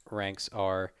batting ranks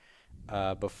are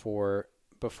before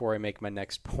I make my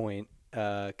next point.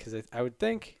 Because I would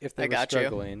think if they were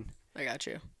struggling, I got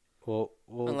you. We'll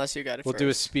unless you got it. We'll do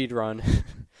a speed run.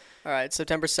 All right,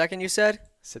 September 2nd, you said.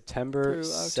 September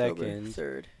 2nd,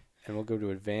 3rd, and we'll go to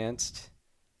advanced.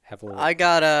 Have a little. I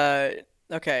got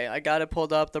it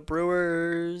pulled up. The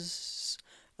Brewers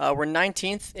were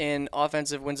 19th in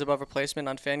offensive wins above replacement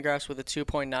on Fangraphs with a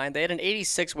 2.9. They had an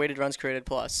 86 weighted runs created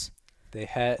plus.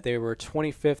 They were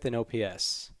 25th in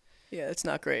OPS. Yeah, it's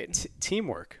not great.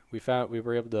 Teamwork. We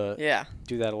were able to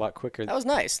do that a lot quicker. That was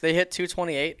nice. They hit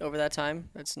 228 over that time.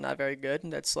 That's not very good.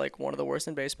 That's like one of the worst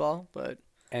in baseball.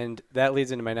 And that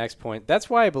leads into my next point. That's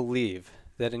why I believe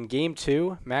that in Game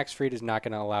 2, Max Fried is not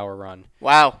going to allow a run.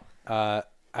 Wow. I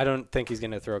don't think he's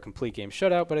going to throw a complete game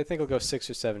shutout, but I think he'll go 6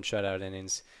 or 7 shutout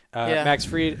innings. Max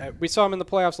Fried, we saw him in the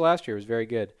playoffs last year. It was very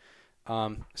good.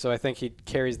 So I think he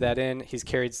carries that in. He's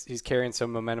carrying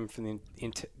some momentum from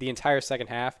the entire second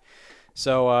half.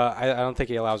 So I don't think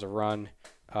he allows a run.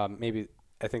 Maybe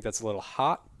I think that's a little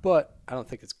hot, but I don't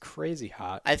think it's crazy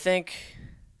hot. I think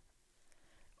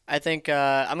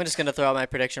I'm just gonna throw out my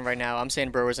prediction right now. I'm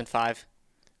saying Brewers in 5.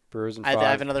 Brewers in 5.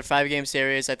 I have another 5-game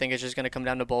series. I think it's just gonna come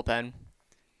down to bullpen.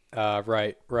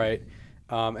 Right.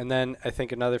 And then I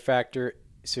think another factor.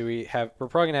 So we're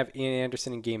probably gonna have Ian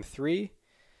Anderson in Game 3.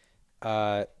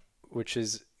 Which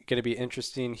is going to be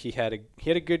interesting. He had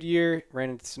a good year,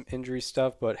 ran into some injury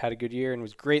stuff, but had a good year and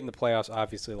was great in the playoffs,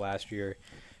 obviously, last year.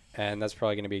 And that's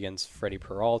probably going to be against Freddie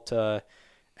Peralta.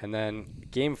 And then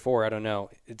Game 4, I don't know.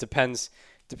 It depends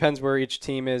where each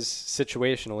team is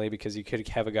situationally because you could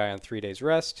have a guy on 3 days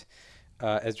rest,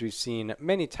 as we've seen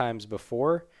many times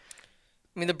before.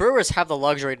 I mean, the Brewers have the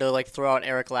luxury to like throw out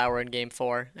Eric Lauer in Game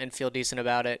 4 and feel decent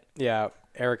about it. Yeah,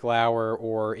 Eric Lauer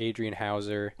or Adrian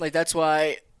Hauser. Like that's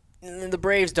why the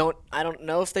Braves don't. I don't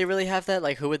know if they really have that.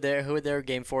 Like, who would their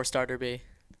Game 4 starter be?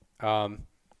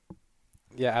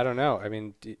 Yeah, I don't know. I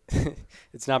mean,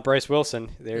 it's not Bryce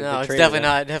Wilson. No, it's definitely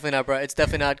not. It's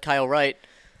definitely not Kyle Wright.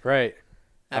 Right.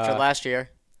 After last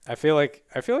year. I feel like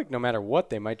no matter what,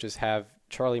 they might just have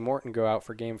Charlie Morton go out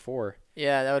for Game 4.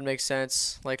 Yeah, that would make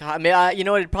sense. Like, I mean, you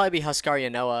know, it'd probably be Huskar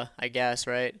Yanoa, I guess,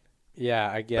 right?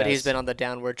 Yeah, I guess. But he's been on the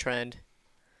downward trend.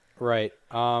 Right.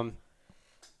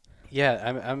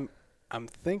 Yeah, I'm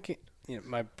thinking. You know,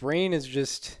 my brain is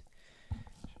just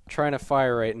trying to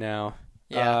fire right now.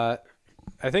 Yeah.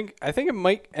 I think it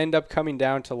might end up coming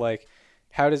down to like,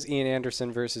 how does Ian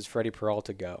Anderson versus Freddie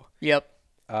Peralta go? Yep.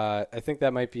 I think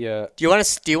that might be a. Do you want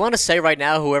to say right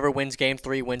now whoever wins Game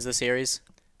 3 wins the series?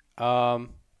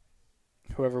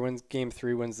 Whoever wins Game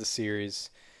 3 wins the series.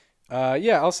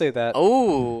 Yeah, I'll say that.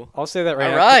 Oh, I'll say that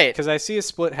right all now. right. Because I see a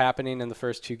split happening in the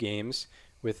first 2 games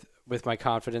with my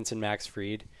confidence in Max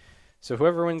Fried. So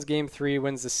whoever wins Game 3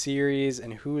 wins the series,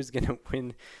 and who is going to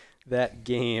win that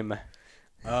game?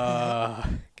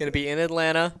 Gonna be in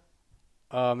Atlanta.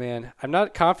 Oh, man. I'm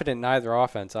not confident in either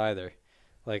offense either.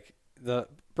 Like, the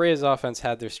Braves offense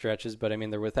had their stretches, but, I mean,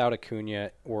 they're without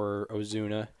Acuna or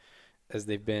Ozuna, as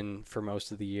they've been for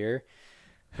most of the year.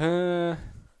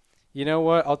 You know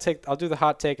what? I'll do the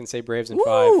hot take and say Braves in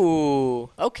 5. Ooh,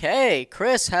 okay.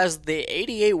 Chris has the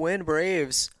 88-win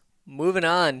Braves moving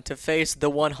on to face the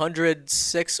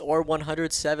 106 or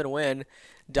 107 win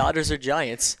Dodgers or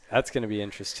Giants. That's going to be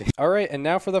interesting. All right, and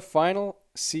now for the final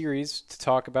series to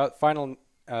talk about, final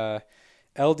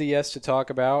LDS to talk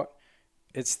about.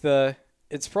 It's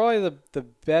probably the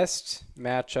best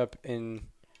matchup in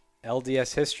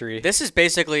LDS history. This is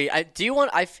basically. I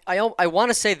want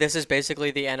to say this is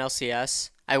basically the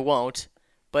NLCS. I won't,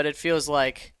 but it feels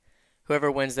like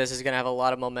whoever wins this is going to have a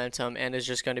lot of momentum and is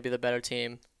just going to be the better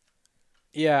team.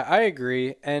 Yeah, I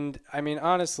agree. And I mean,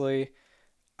 honestly,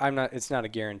 it's not a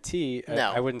guarantee.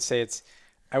 No. I wouldn't say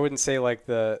like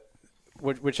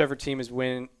whichever team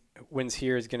wins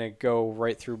here is going to go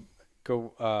right through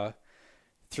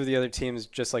the other teams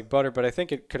just like butter, but I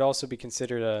think it could also be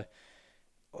considered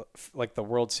like the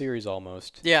World Series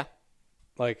almost. Yeah.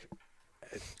 Like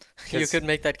You could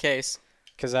make that case.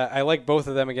 Cuz I like both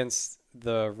of them against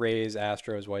the Rays,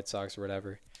 Astros, White Sox or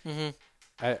whatever. Mhm.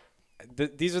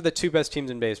 These are the 2 best teams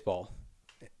in baseball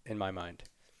in my mind.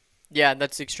 Yeah,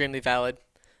 that's extremely valid.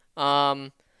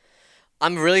 I'm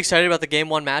really excited about the Game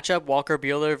 1 matchup, Walker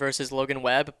Buehler versus Logan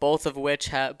Webb, both of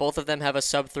them have a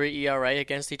sub-3 ERA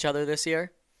against each other this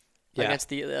year. Yeah.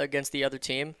 Against the other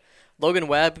team. Logan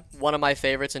Webb, one of my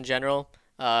favorites in general.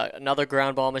 Another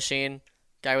ground ball machine,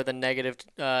 guy with a negative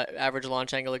average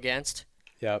launch angle against.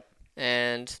 Yep.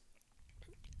 And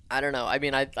I don't know. I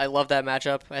mean, I love that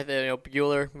matchup.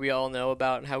 Buehler, we all know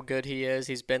about how good he is.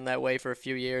 He's been that way for a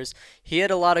few years. He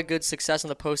had a lot of good success in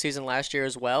the postseason last year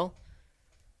as well.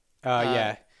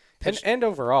 Yeah. And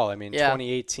overall, I mean, Yeah.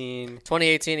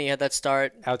 2018, he had that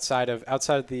start. outside of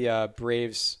the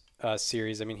Braves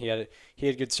series, I mean, he had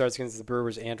good starts against the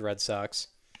Brewers and Red Sox.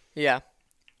 Yeah.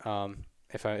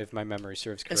 If my memory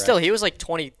serves correct. And still, he was like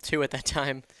 22 at that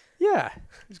time. Yeah,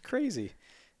 it was crazy.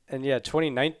 And yeah,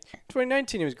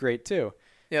 2019 he was great too.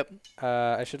 Yep.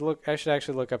 I should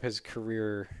actually look up his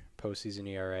career postseason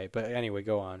ERA. But anyway,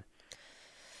 go on.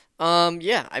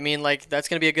 Yeah, I mean, like, that's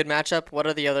going to be a good matchup.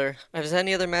 Has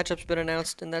any other matchups been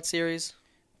announced in that series?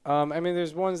 I mean,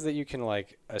 there's ones that you can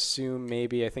like assume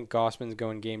maybe. I think Gossman's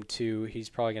going Game 2. He's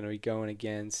probably going to be going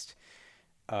against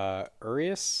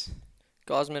Urias.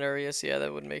 Gosman Urias, yeah,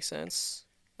 that would make sense.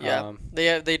 Yeah,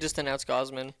 they just announced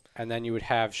Gosman. And then you would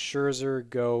have Scherzer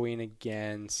going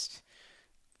against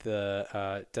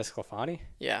the Desclafani.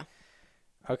 Yeah.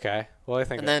 Okay. Well, I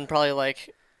think. And then probably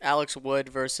like Alex Wood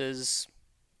versus.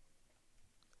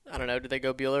 I don't know. Did they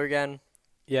go Buehler again?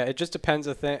 Yeah, it just depends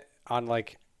on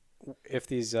like if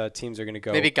these teams are going to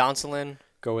go. Maybe Gonsolin.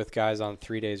 Go with guys on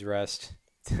 3 days rest.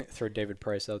 Throw David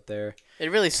Price out there.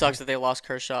 It really sucks that they lost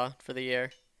Kershaw for the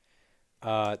year.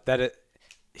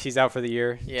 He's out for the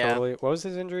year. Yeah. Totally. What was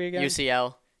his injury again?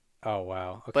 UCL. Oh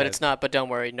wow. Okay. But it's not. But don't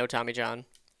worry, no Tommy John.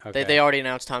 Okay. They already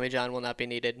announced Tommy John will not be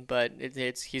needed, but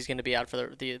he's going to be out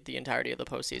for the entirety of the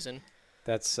postseason.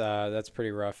 That's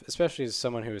pretty rough, especially as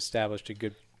someone who established a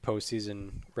good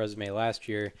postseason resume last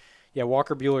year. Yeah,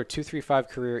 Walker Buehler 2.35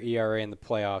 career ERA in the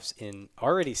playoffs in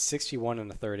already 61 in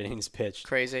the third innings pitched.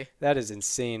 Crazy. That is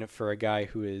insane for a guy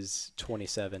who is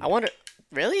 27. I wonder,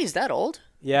 really, he's that old?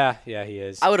 Yeah, he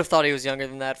is. I would have thought he was younger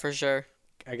than that for sure.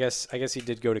 I guess he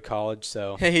did go to college,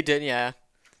 so. He did, yeah.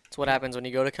 That's what happens when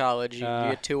you go to college. You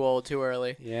get too old too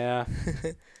early. Yeah.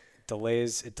 It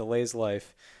delays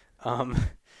life.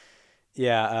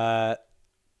 Yeah.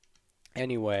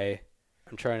 Anyway,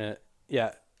 I'm trying to.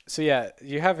 Yeah. So yeah,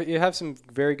 you have some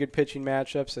very good pitching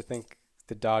matchups. I think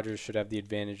the Dodgers should have the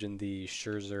advantage in the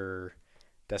Scherzer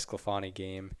Desclafani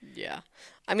game. Yeah,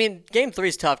 I mean, Game 3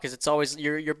 is tough because it's always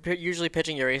you're usually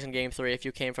pitching your ace in Game 3 if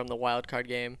you came from the wild card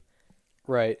game.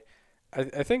 Right.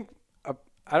 I think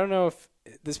I don't know if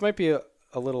this might be a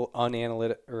little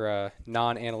unanalytic or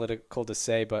non-analytical to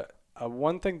say, but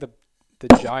one thing the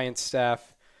Giants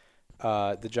staff,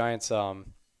 the Giants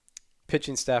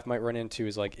pitching staff might run into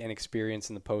is like inexperience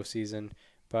in the postseason,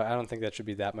 but I don't think that should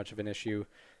be that much of an issue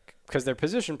because their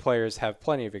position players have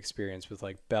plenty of experience with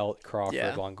like Belt,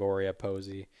 Crawford, Longoria,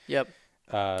 Posey. Yep.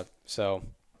 So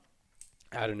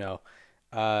I don't know.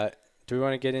 Do we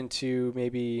want to get into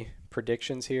maybe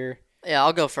predictions here? Yeah,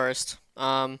 I'll go first.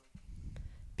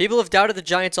 People have doubted the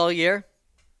Giants all year.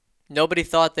 Nobody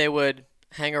thought they would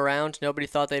hang around. Nobody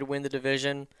thought they'd win the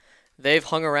division. They've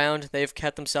hung around. They've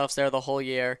kept themselves there the whole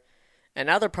year. And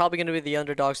now they're probably going to be the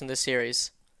underdogs in this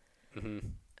series. Mm-hmm.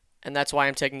 And that's why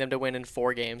I'm taking them to win in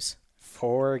 4 games.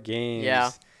 4 games.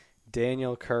 Yeah.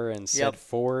 Daniel Curran said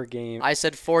 4 games. I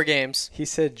said 4 games. He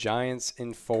said Giants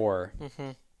in 4.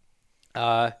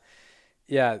 Mm-hmm.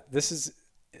 Yeah,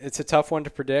 it's a tough one to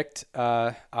predict,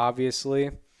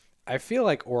 obviously. I feel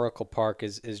like Oracle Park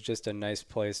is just a nice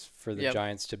place for the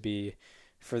Giants to be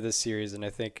for this series, and I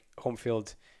think home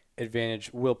field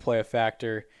advantage will play a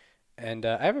factor. And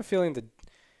I have a feeling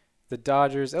the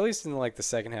Dodgers, at least in like the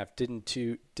second half,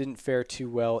 didn't fare too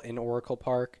well in Oracle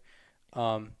Park.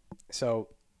 So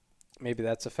maybe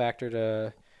that's a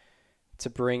factor to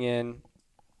bring in.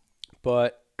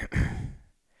 But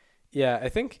yeah, I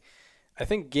think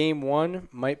game 1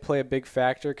 might play a big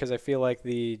factor because I feel like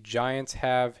the Giants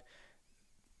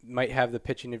might have the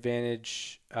pitching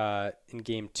advantage in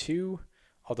game 2,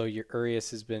 although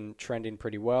Urias has been trending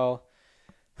pretty well.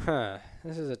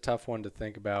 This is a tough one to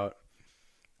think about.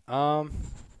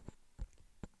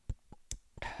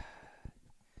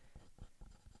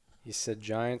 You said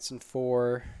Giants in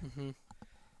 4. Mm-hmm.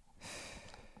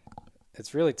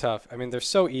 It's really tough. I mean, they're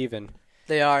so even.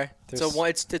 They are. It's a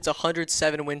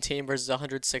 107 win team versus a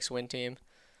 106 win team.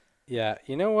 Yeah,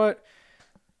 you know what?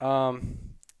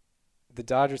 The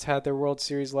Dodgers had their World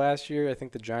Series last year. I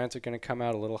think the Giants are going to come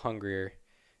out a little hungrier,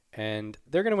 and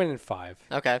they're going to win in 5.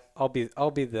 Okay. I'll be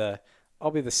the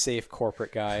safe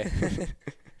corporate guy.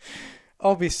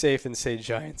 I'll be safe and say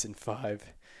Giants in 5.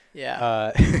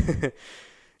 Yeah.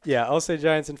 Yeah, I'll say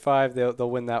Giants in 5. They'll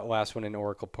win that last one in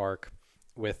Oracle Park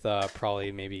with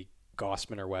probably maybe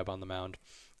Gossman or Webb on the mound.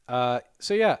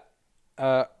 So yeah,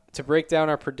 to break down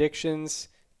our predictions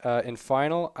in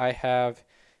final, I have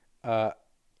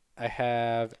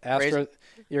Astros.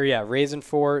 Rays in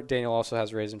 4. Daniel also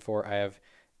has Rays in 4. I have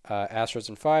Astros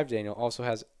in 5. Daniel also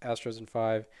has Astros in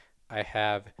 5. I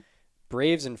have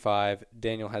Braves in 5.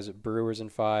 Daniel has Brewers in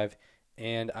 5.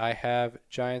 And I have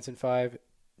Giants in 5.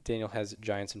 Daniel has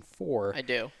Giants in 4. I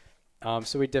do.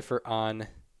 So we differ on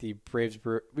the Braves.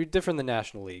 We differ in the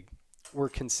National League. We're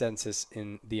consensus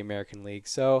in the American League.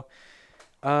 So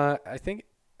I think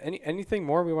anything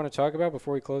more we want to talk about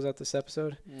before we close out this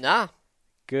episode? Nah.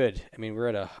 Good. I mean, we're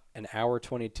at an hour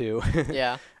 22.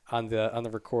 Yeah. on the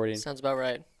recording. Sounds about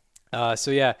right.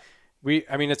 So yeah,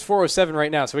 it's 4:07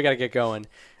 right now, so we got to get going.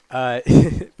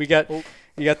 We got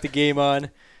the game on.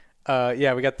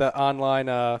 Yeah, we got the online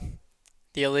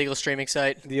the illegal streaming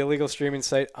site. The illegal streaming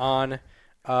site on.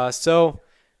 So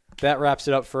that wraps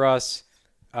it up for us.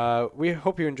 We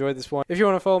hope you enjoyed this one. If you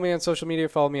want to follow me on social media,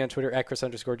 follow me on Twitter at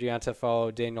Chris_Gianta.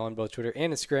 Follow Daniel on both Twitter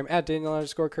and Instagram at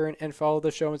Daniel_Curran, and follow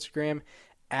the show on Instagram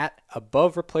at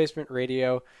Above Replacement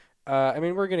Radio. I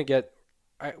mean, we got to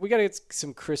get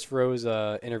some Chris Rose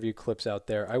interview clips out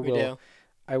there. I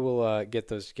will get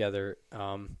those together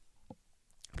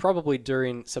probably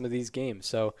during some of these games.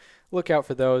 So look out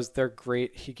for those. They're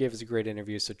great. He gave us a great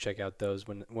interview, so check out those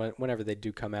whenever they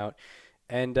do come out.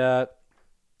 And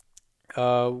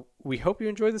we hope you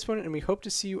enjoyed this one, and we hope to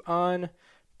see you on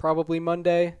probably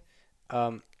Monday.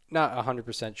 Not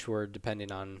 100% sure,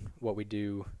 depending on what we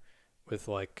do with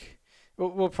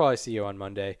we'll probably see you on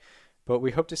Monday. But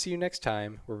we hope to see you next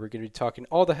time, where we're going to be talking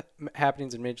all the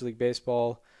happenings in Major League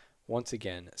Baseball once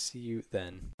again. See you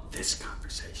then. This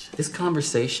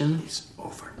conversation is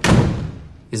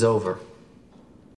over.